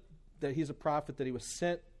know that he's a prophet, that he was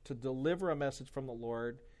sent to deliver a message from the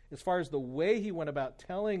Lord. As far as the way he went about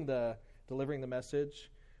delivering the message,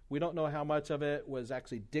 we don't know how much of it was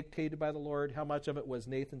actually dictated by the Lord, how much of it was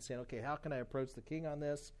Nathan saying, okay, how can I approach the king on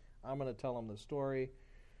this? I'm going to tell him the story.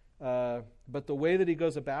 But the way that he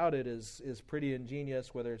goes about it is pretty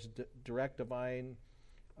ingenious, whether it's direct divine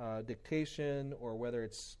dictation or whether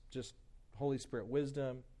it's just Holy Spirit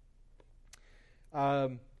wisdom.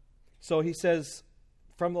 So he says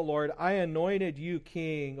from the Lord, I anointed you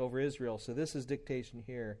king over Israel. So this is dictation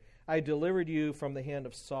here. I delivered you from the hand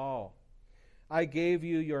of Saul. I gave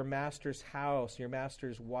you your master's house, your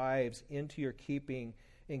master's wives into your keeping,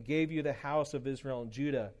 and gave you the house of Israel and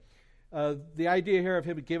Judah. The idea here of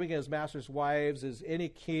him giving his master's wives is any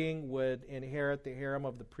king would inherit the harem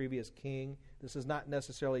of the previous king. This is not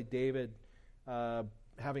necessarily David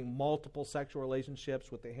having multiple sexual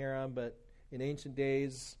relationships with the harem, but in ancient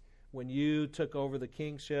days, when you took over the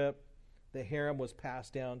kingship, the harem was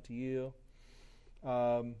passed down to you.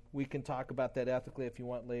 We can talk about that ethically if you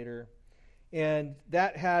want later. And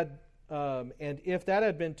that had, and if that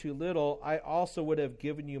had been too little, I also would have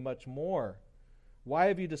given you much more. Why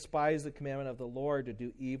have you despised the commandment of the Lord to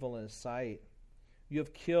do evil in his sight? You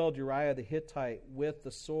have killed Uriah the Hittite with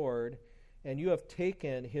the sword, and you have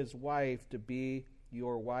taken his wife to be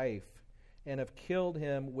your wife, and have killed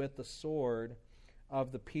him with the sword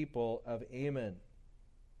of the people of Ammon.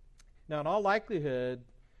 Now, in all likelihood,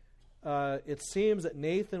 it seems that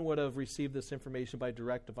Nathan would have received this information by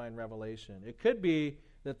direct divine revelation. It could be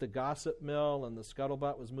that the gossip mill and the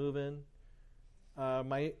scuttlebutt was moving.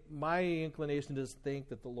 My inclination is to think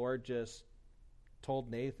that the Lord just told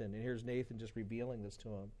Nathan, and here's Nathan just revealing this to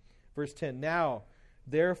him. Verse 10, now,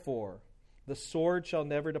 therefore, the sword shall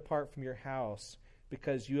never depart from your house,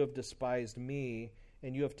 because you have despised me,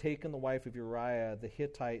 and you have taken the wife of Uriah the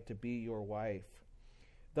Hittite to be your wife.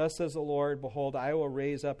 Thus says the Lord, behold, I will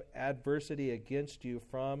raise up adversity against you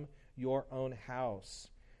from your own house.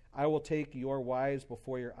 I will take your wives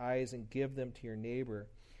before your eyes and give them to your neighbor,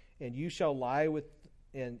 and you shall lie with,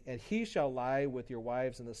 and he shall lie with your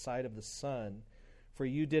wives in the sight of the sun, for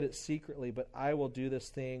you did it secretly, but I will do this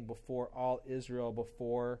thing before all Israel,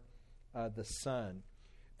 before the sun.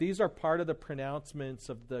 These are part of the pronouncements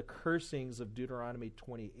of the cursings of Deuteronomy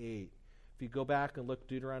 28. If you go back and look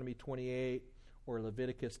Deuteronomy 28 or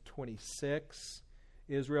Leviticus 26,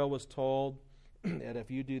 Israel was told that if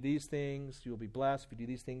you do these things, you'll be blessed. If you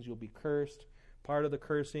do these things, you'll be cursed. Part of the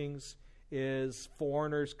cursings is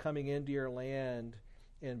foreigners coming into your land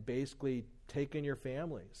and basically taking your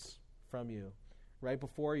families from you right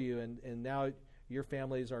before you. And now your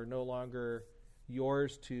families are no longer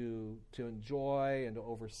yours to enjoy and to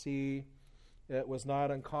oversee. It was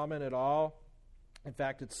not uncommon at all. In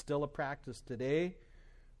fact, it's still a practice today.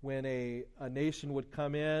 When a nation would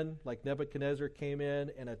come in, like Nebuchadnezzar came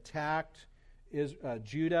in and attacked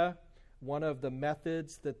Judah, one of the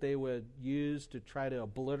methods that they would use to try to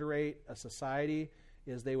obliterate a society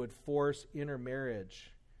is they would force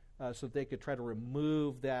intermarriage, so that they could try to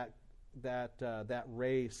remove that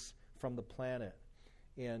race from the planet.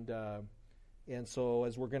 And so,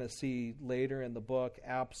 as we're going to see later in the book,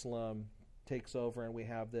 Absalom takes over, and we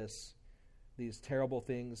have these terrible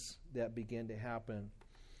things that begin to happen.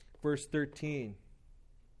 Verse 13.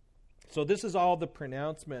 So this is all the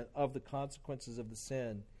pronouncement of the consequences of the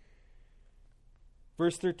sin.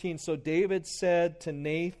 Verse 13, so David said to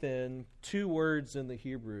Nathan 2 words in the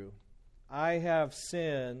Hebrew, I have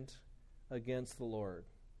sinned against the Lord.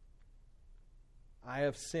 I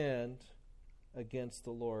have sinned against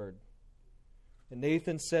the Lord. And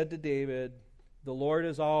Nathan said to David, the Lord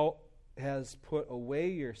has put away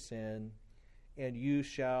your sin, and you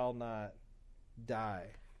shall not die.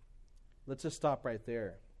 Let's just stop right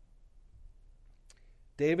there.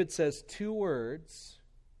 David says 2 words,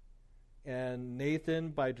 and Nathan,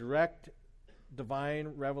 by direct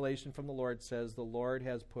divine revelation from the Lord, says, the Lord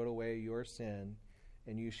has put away your sin,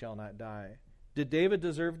 and you shall not die. Did David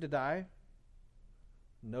deserve to die?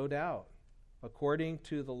 No doubt. According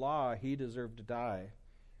to the law, he deserved to die.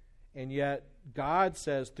 And yet, God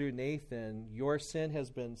says through Nathan, your sin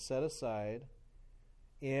has been set aside,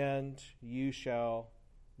 and you shall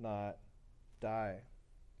not die.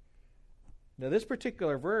 Now, this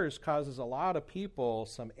particular verse causes a lot of people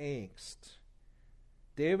some angst.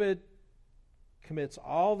 David commits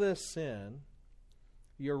all this sin.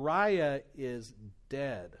 Uriah is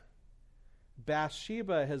dead.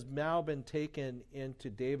 Bathsheba has now been taken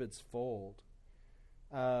into David's fold.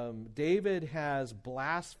 David has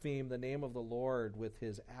blasphemed the name of the Lord with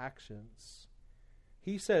his actions.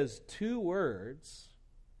 He says 2 words,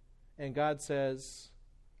 and God says,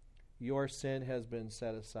 your sin has been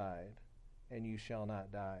set aside, and you shall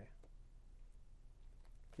not die.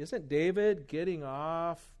 Isn't David getting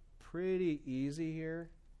off pretty easy here?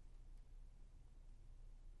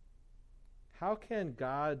 How can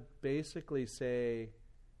God basically say,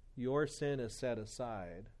 your sin is set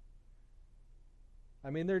aside? I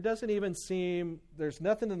mean, there's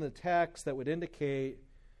nothing in the text that would indicate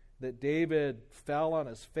that David fell on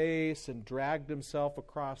his face and dragged himself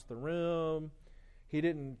across the room. He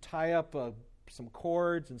didn't tie up some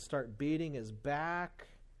cords and start beating his back.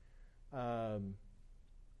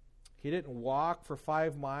 He didn't walk for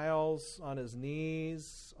 5 miles on his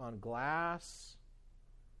knees on glass.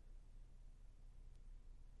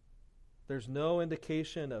 There's no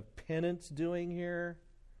indication of penance doing here.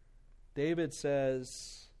 David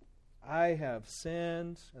says, I have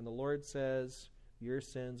sinned, and the Lord says, your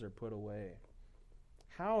sins are put away.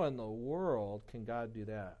 How in the world can God do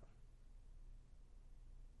that?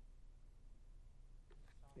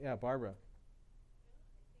 Yeah, Barbara.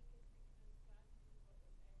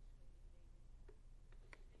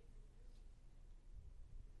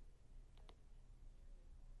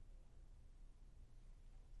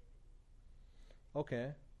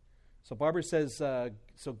 Okay. So Barbara says,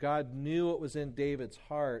 so God knew what was in David's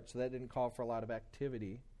heart, so that didn't call for a lot of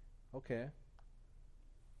activity. Okay.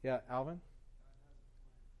 Yeah, Alvin?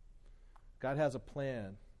 God has a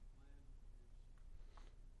plan.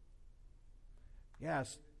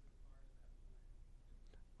 Yes.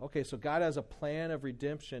 Okay, so God has a plan of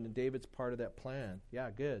redemption, and David's part of that plan. Yeah,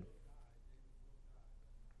 good.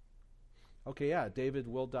 Okay, yeah, David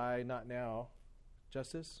will die, not now.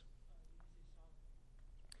 Justice?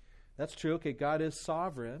 That's true. Okay, God is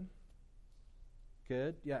sovereign.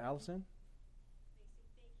 Good. Yeah, Allison? Makes him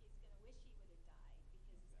think he's going to wish he would have died because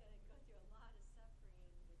he's going to go through a lot of suffering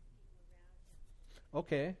with people around him.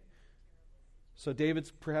 Okay. So David's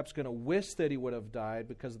perhaps going to wish that he would have died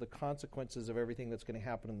because of the consequences of everything that's going to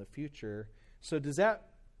happen in the future. So does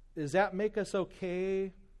that make us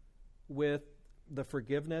okay with the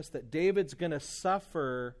forgiveness that David's going to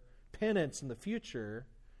suffer penance in the future?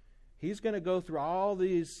 He's going to go through all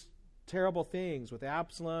these terrible things with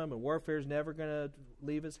Absalom, and warfare's never going to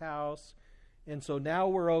leave his house. And so now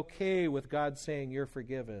we're okay with God saying you're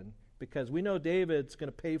forgiven because we know David's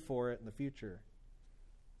going to pay for it in the future.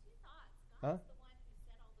 Two thoughts. Huh? God's the one who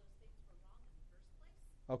said all those things were wrong in the first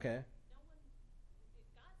place. Okay.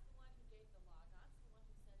 God's the one who gave the law. God's the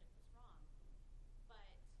one who said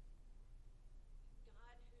it was wrong. But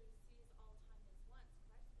God, who sees all time as once,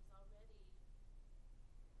 Christ was already covering that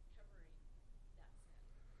sin.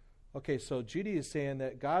 Okay, so Judy is saying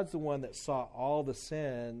that God's the one that saw all the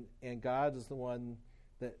sin, and God is the one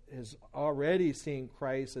that has already seen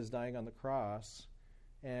Christ as dying on the cross.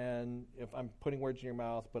 And if I'm putting words in your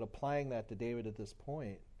mouth, but applying that to David at this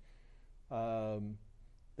point,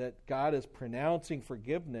 that God is pronouncing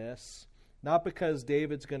forgiveness, not because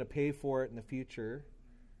David's going to pay for it in the future,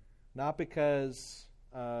 not because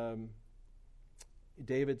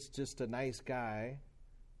David's just a nice guy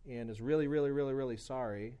and is really, really, really, really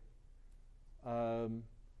sorry.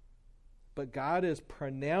 But God is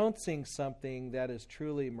pronouncing something that is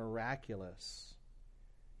truly miraculous.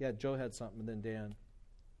 Yeah, Joe had something, and then Dan.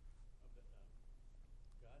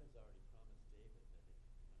 God has already promised David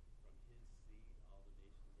that from his seed all the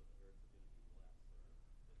nations of the earth are going to be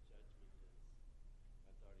blessed. The judgment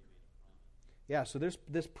that's already made a promise. Yeah, so there's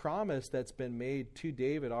this promise that's been made to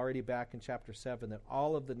David already back in chapter 7 that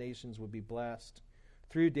all of the nations would be blessed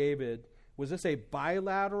through David. Was this a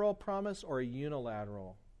bilateral promise or a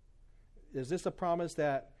unilateral? Is this a promise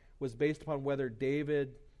that was based upon whether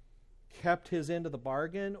David kept his end of the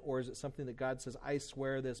bargain, or is it something that God says, I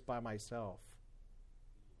swear this by myself?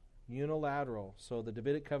 Unilateral. So the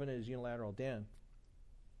Davidic covenant is unilateral. Dan?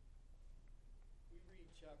 We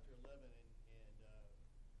read chapter 11,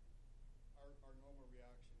 and our normal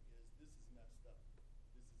reaction is, this is messed up.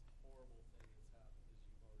 This is a horrible thing that's happened, as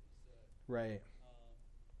you've already said. Right.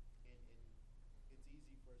 And it's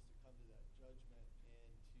easy for us to come to that judgment and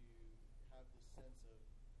to have this sense of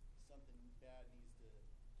something bad needs to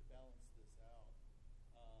balance this out.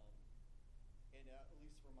 And at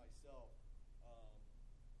least for myself,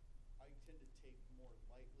 I tend to take more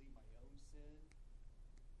lightly my own sin.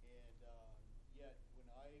 And yet, when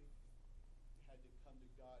I had to come to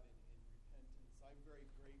God in repentance, I'm very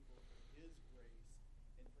grateful for His grace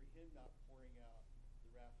and for Him not pouring out the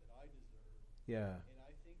wrath that I deserve. Yeah. And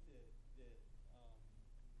I think that the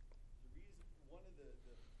reason, one of the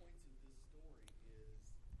points of this story is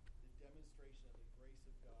the demonstration of the grace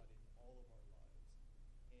of God in all of our lives.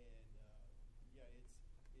 And it's a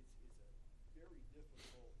very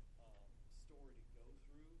difficult story to go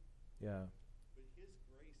through. Yeah. But His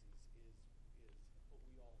grace is what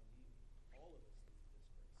we all need. All of us need His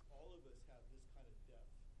grace. All of us have this kind of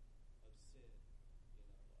depth of sin in our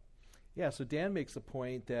lives. Yeah, so Dan makes the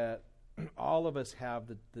point that all of us have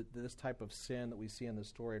this type of sin that we see in the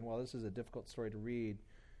story. And while this is a difficult story to read,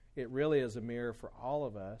 it really is a mirror for all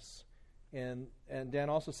of us. And Dan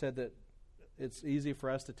also said that it's easy for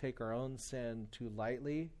us to take our own sin too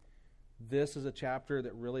lightly. This is a chapter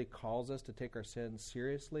that really calls us to take our sin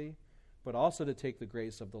seriously, but also to take the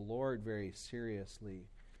grace of the Lord very seriously.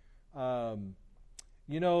 I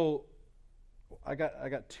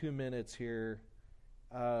got 2 minutes here.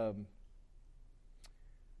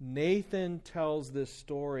 Nathan tells this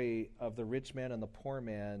story of the rich man and the poor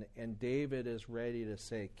man, and David is ready to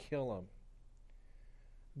say, kill him.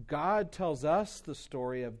 God tells us the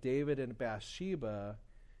story of David and Bathsheba,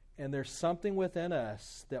 and there's something within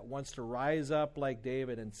us that wants to rise up like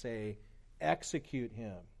David and say, execute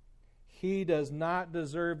him. He does not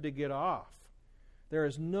deserve to get off. There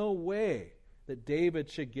is no way that David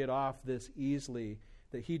should get off this easily,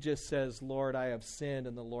 that he just says, Lord, I have sinned,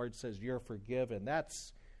 and the Lord says, you're forgiven.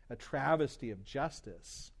 That's a travesty of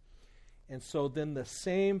justice. And so then the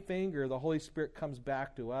same finger, the Holy Spirit comes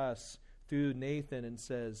back to us through Nathan and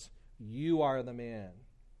says, you are the man.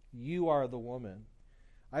 You are the woman.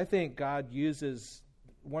 I think God uses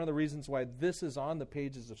one of the reasons why this is on the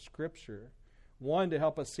pages of Scripture, one, to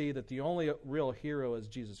help us see that the only real hero is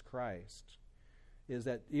Jesus Christ, is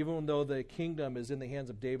that even though the kingdom is in the hands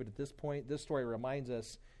of David at this point, this story reminds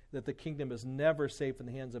us that the kingdom is never safe in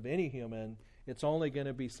the hands of any human. It's only going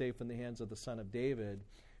to be safe in the hands of the Son of David.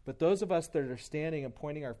 But those of us that are standing and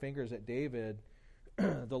pointing our fingers at David,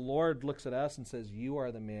 the Lord looks at us and says, you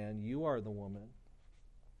are the man, you are the woman.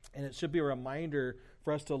 And it should be a reminder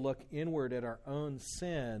for us to look inward at our own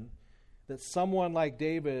sin, that someone like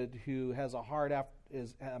David, who has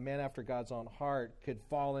is a man after God's own heart, could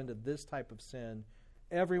fall into this type of sin.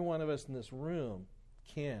 Every one of us in this room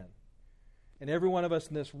can. And every one of us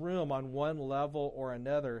in this room, on one level or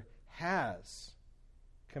another, has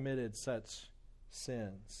committed such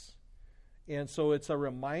sins. And so it's a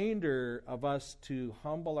reminder of us to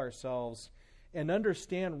humble ourselves and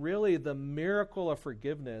understand really the miracle of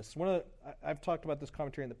forgiveness. I've talked about this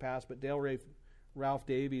commentary in the past, but Ralph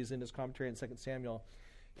Davies, in his commentary in 2 Samuel,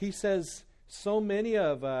 he says so many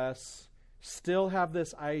of us still have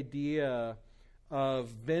this idea of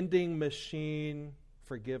vending machine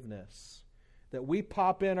forgiveness, that we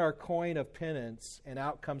pop in our coin of penance and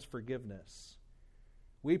out comes forgiveness.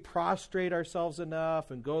 We prostrate ourselves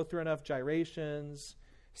enough and go through enough gyrations,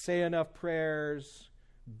 say enough prayers,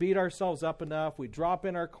 beat ourselves up enough, we drop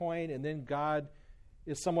in our coin, and then God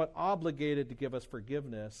is somewhat obligated to give us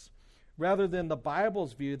forgiveness, rather than the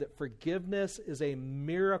Bible's view that forgiveness is a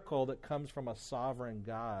miracle that comes from a sovereign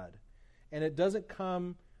God. And it doesn't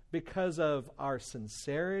come because of our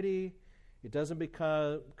sincerity. It doesn't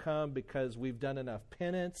come because we've done enough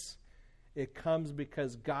penance. It comes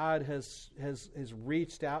because God has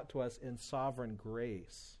reached out to us in sovereign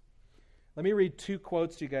grace. Let me read 2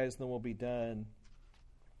 quotes to you guys, and then we'll be done.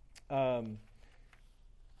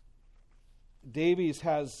 Davies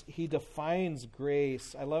he defines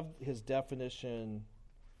grace. I love his definition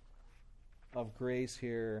of grace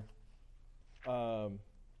here.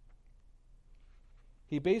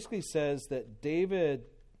 He basically says that David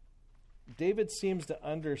seems to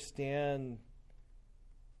understand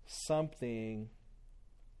something,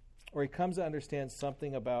 or he comes to understand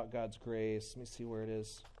something about God's grace. Let me see where it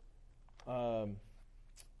is. Yeah,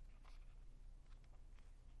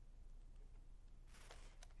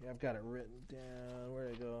 I've got it written down. Where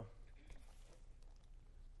did it go?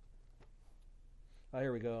 Oh,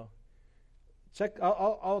 here we go. Check.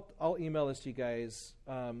 I'll email this to you guys.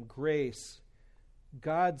 Grace.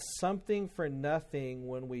 God's something for nothing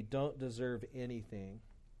when we don't deserve anything.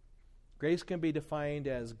 Grace can be defined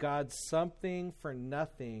as God's something for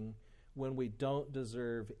nothing when we don't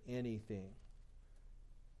deserve anything.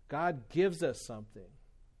 God gives us something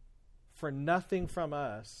for nothing from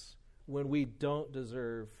us when we don't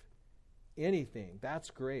deserve anything. That's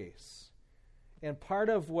grace. And part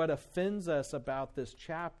of what offends us about this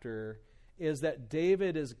chapter is that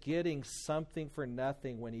David is getting something for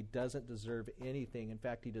nothing when he doesn't deserve anything. In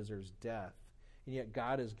fact, he deserves death. And yet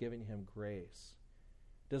God is giving him grace.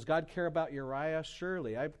 Does God care about Uriah?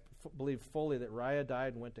 Surely. I believe fully that Uriah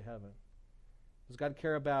died and went to heaven. Does God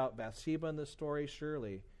care about Bathsheba in this story?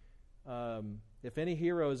 Surely. If any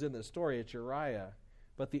hero is in this story, it's Uriah.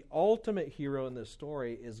 But the ultimate hero in this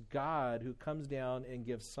story is God, who comes down and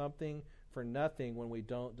gives something for nothing when we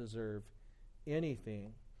don't deserve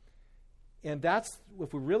anything. And that's,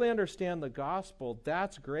 if we really understand the gospel,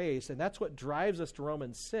 that's grace. And that's what drives us to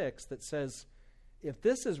Romans 6 that says, if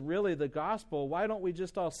this is really the gospel, why don't we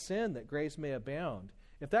just all sin that grace may abound?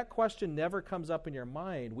 If that question never comes up in your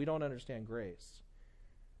mind, we don't understand grace.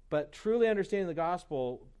 But truly understanding the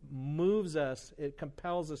gospel moves us, it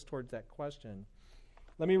compels us towards that question.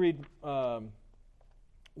 Let me read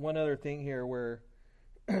one other thing here where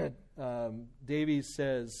Davies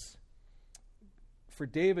says, for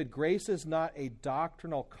David, grace is not a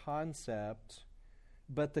doctrinal concept,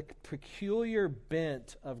 but the peculiar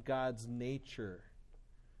bent of God's nature.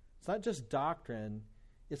 It's not just doctrine,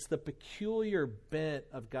 it's the peculiar bent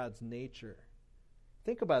of God's nature.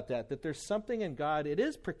 Think about that there's something in God, it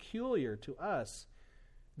is peculiar to us,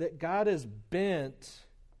 that God is bent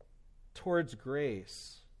towards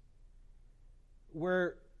grace,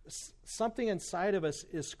 where something inside of us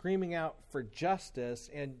is screaming out for justice,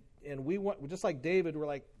 and we want, just like David, we're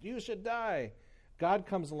like, you should die. God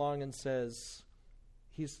comes along and says,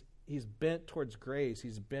 he's bent towards grace,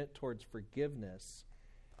 he's bent towards forgiveness.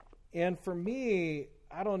 And for me,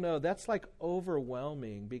 I don't know, that's like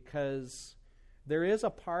overwhelming, because there is a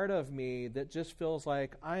part of me that just feels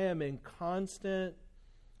like I am constantly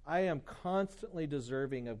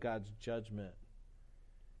deserving of God's judgment.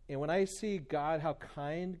 And when I see God, how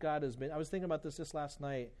kind God has been, I was thinking about this last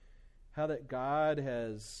night, how that God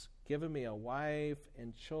has given me a wife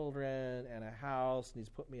and children and a house, and he's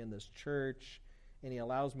put me in this church, and he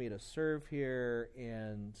allows me to serve here,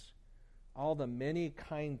 and all the many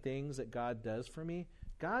kind things that God does for me.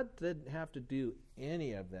 God didn't have to do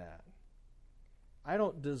any of that. I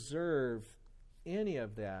don't deserve any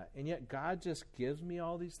of that, and yet God just gives me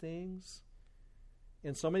all these things.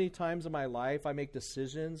 And so many times in my life, I make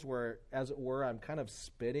decisions where, as it were, I'm kind of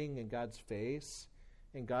spitting in God's face,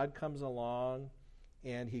 and God comes along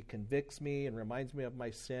and he convicts me and reminds me of my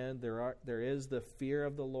sin. There is the fear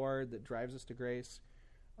of the Lord that drives us to grace.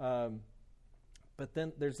 But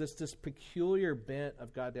then there's this peculiar bent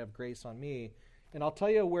of God to have grace on me. And I'll tell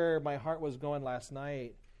you where my heart was going last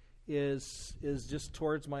night is just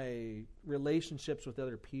towards my relationships with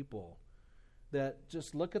other people. That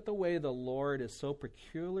just look at the way the Lord is so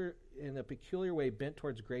peculiar, in a peculiar way, bent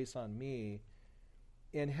towards grace on me.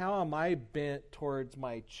 And how am I bent towards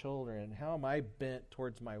my children? How am I bent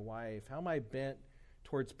towards my wife? How am I bent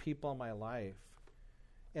towards people in my life?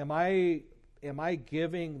 Am I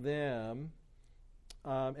giving them,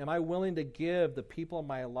 am I willing to give the people in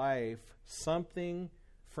my life something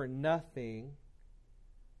for nothing,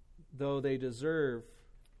 though they deserve,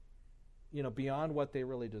 beyond what they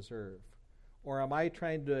really deserve? Or am I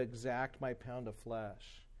trying to exact my pound of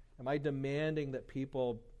flesh? Am I demanding that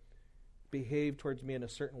people behave towards me in a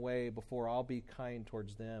certain way before I'll be kind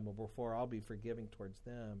towards them, or before I'll be forgiving towards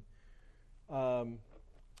them?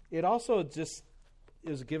 It also just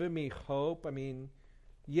is giving me hope. I mean,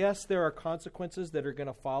 yes, there are consequences that are going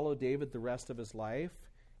to follow David the rest of his life.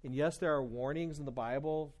 And yes, there are warnings in the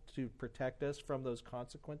Bible to protect us from those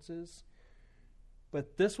consequences.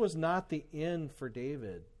 But this was not the end for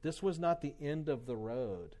David. This was not the end of the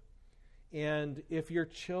road. And if your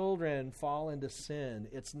children fall into sin,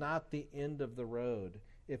 it's not the end of the road.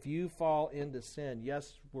 if you fall into sin,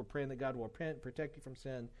 yes, we're praying that God will protect you from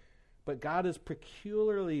sin, but God is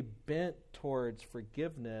peculiarly bent towards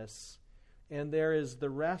forgiveness, and there is the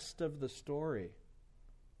rest of the story.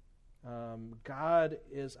 God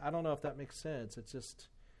is, I don't know if that makes sense. It's just,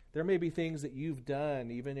 there may be things that you've done,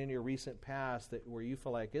 even in your recent past, that where you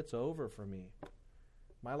feel like it's over for me.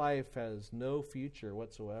 My life has no future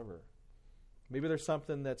whatsoever. Maybe there's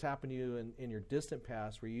something that's happened to you in your distant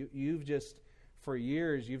past where you've just, for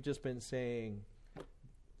years, you've just been saying,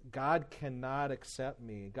 God cannot accept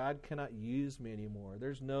me. God cannot use me anymore.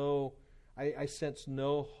 There's no, I sense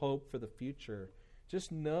no hope for the future.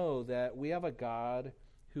 Just know that we have a God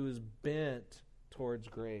who is bent towards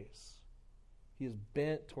grace. He is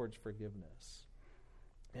bent towards forgiveness.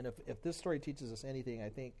 And if this story teaches us anything, I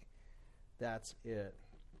think that's it.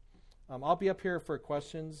 I'll be up here for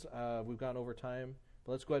questions. We've gone over time.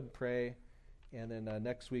 But let's go ahead and pray. And then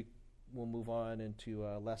next week, we'll move on into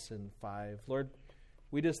lesson 5. Lord,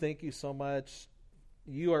 we just thank you so much.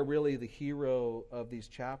 You are really the hero of these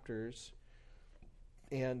chapters.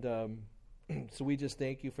 And so we just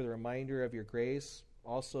thank you for the reminder of your grace,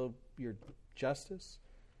 also your justice.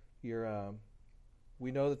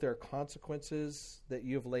 We know that there are consequences that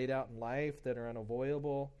you have laid out in life that are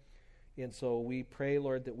unavoidable. And so we pray,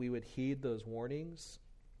 Lord, that we would heed those warnings.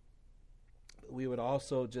 We would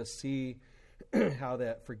also just see how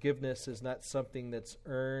that forgiveness is not something that's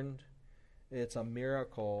earned. It's a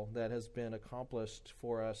miracle that has been accomplished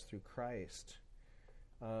for us through Christ.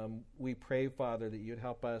 We pray, Father, that you'd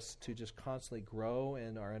help us to just constantly grow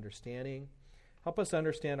in our understanding. Help us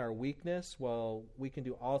understand our weakness. Well, we can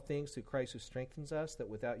do all things through Christ who strengthens us, that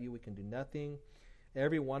without you we can do nothing.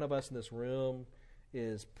 Every one of us in this room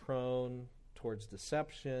is prone towards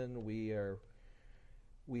deception.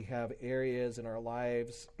 We have areas in our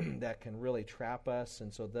lives that can really trap us,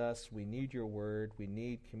 and so thus we need your word, we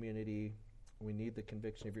need community, we need the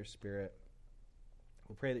conviction of your Spirit.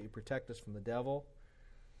 We pray that you protect us from the devil,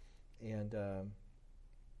 and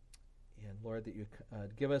Lord, that you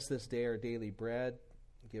give us this day our daily bread,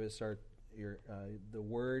 give us the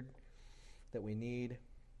word that we need,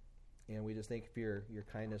 and we just thank you for your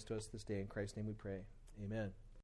kindness to us this day. In Christ's name we pray. Amen.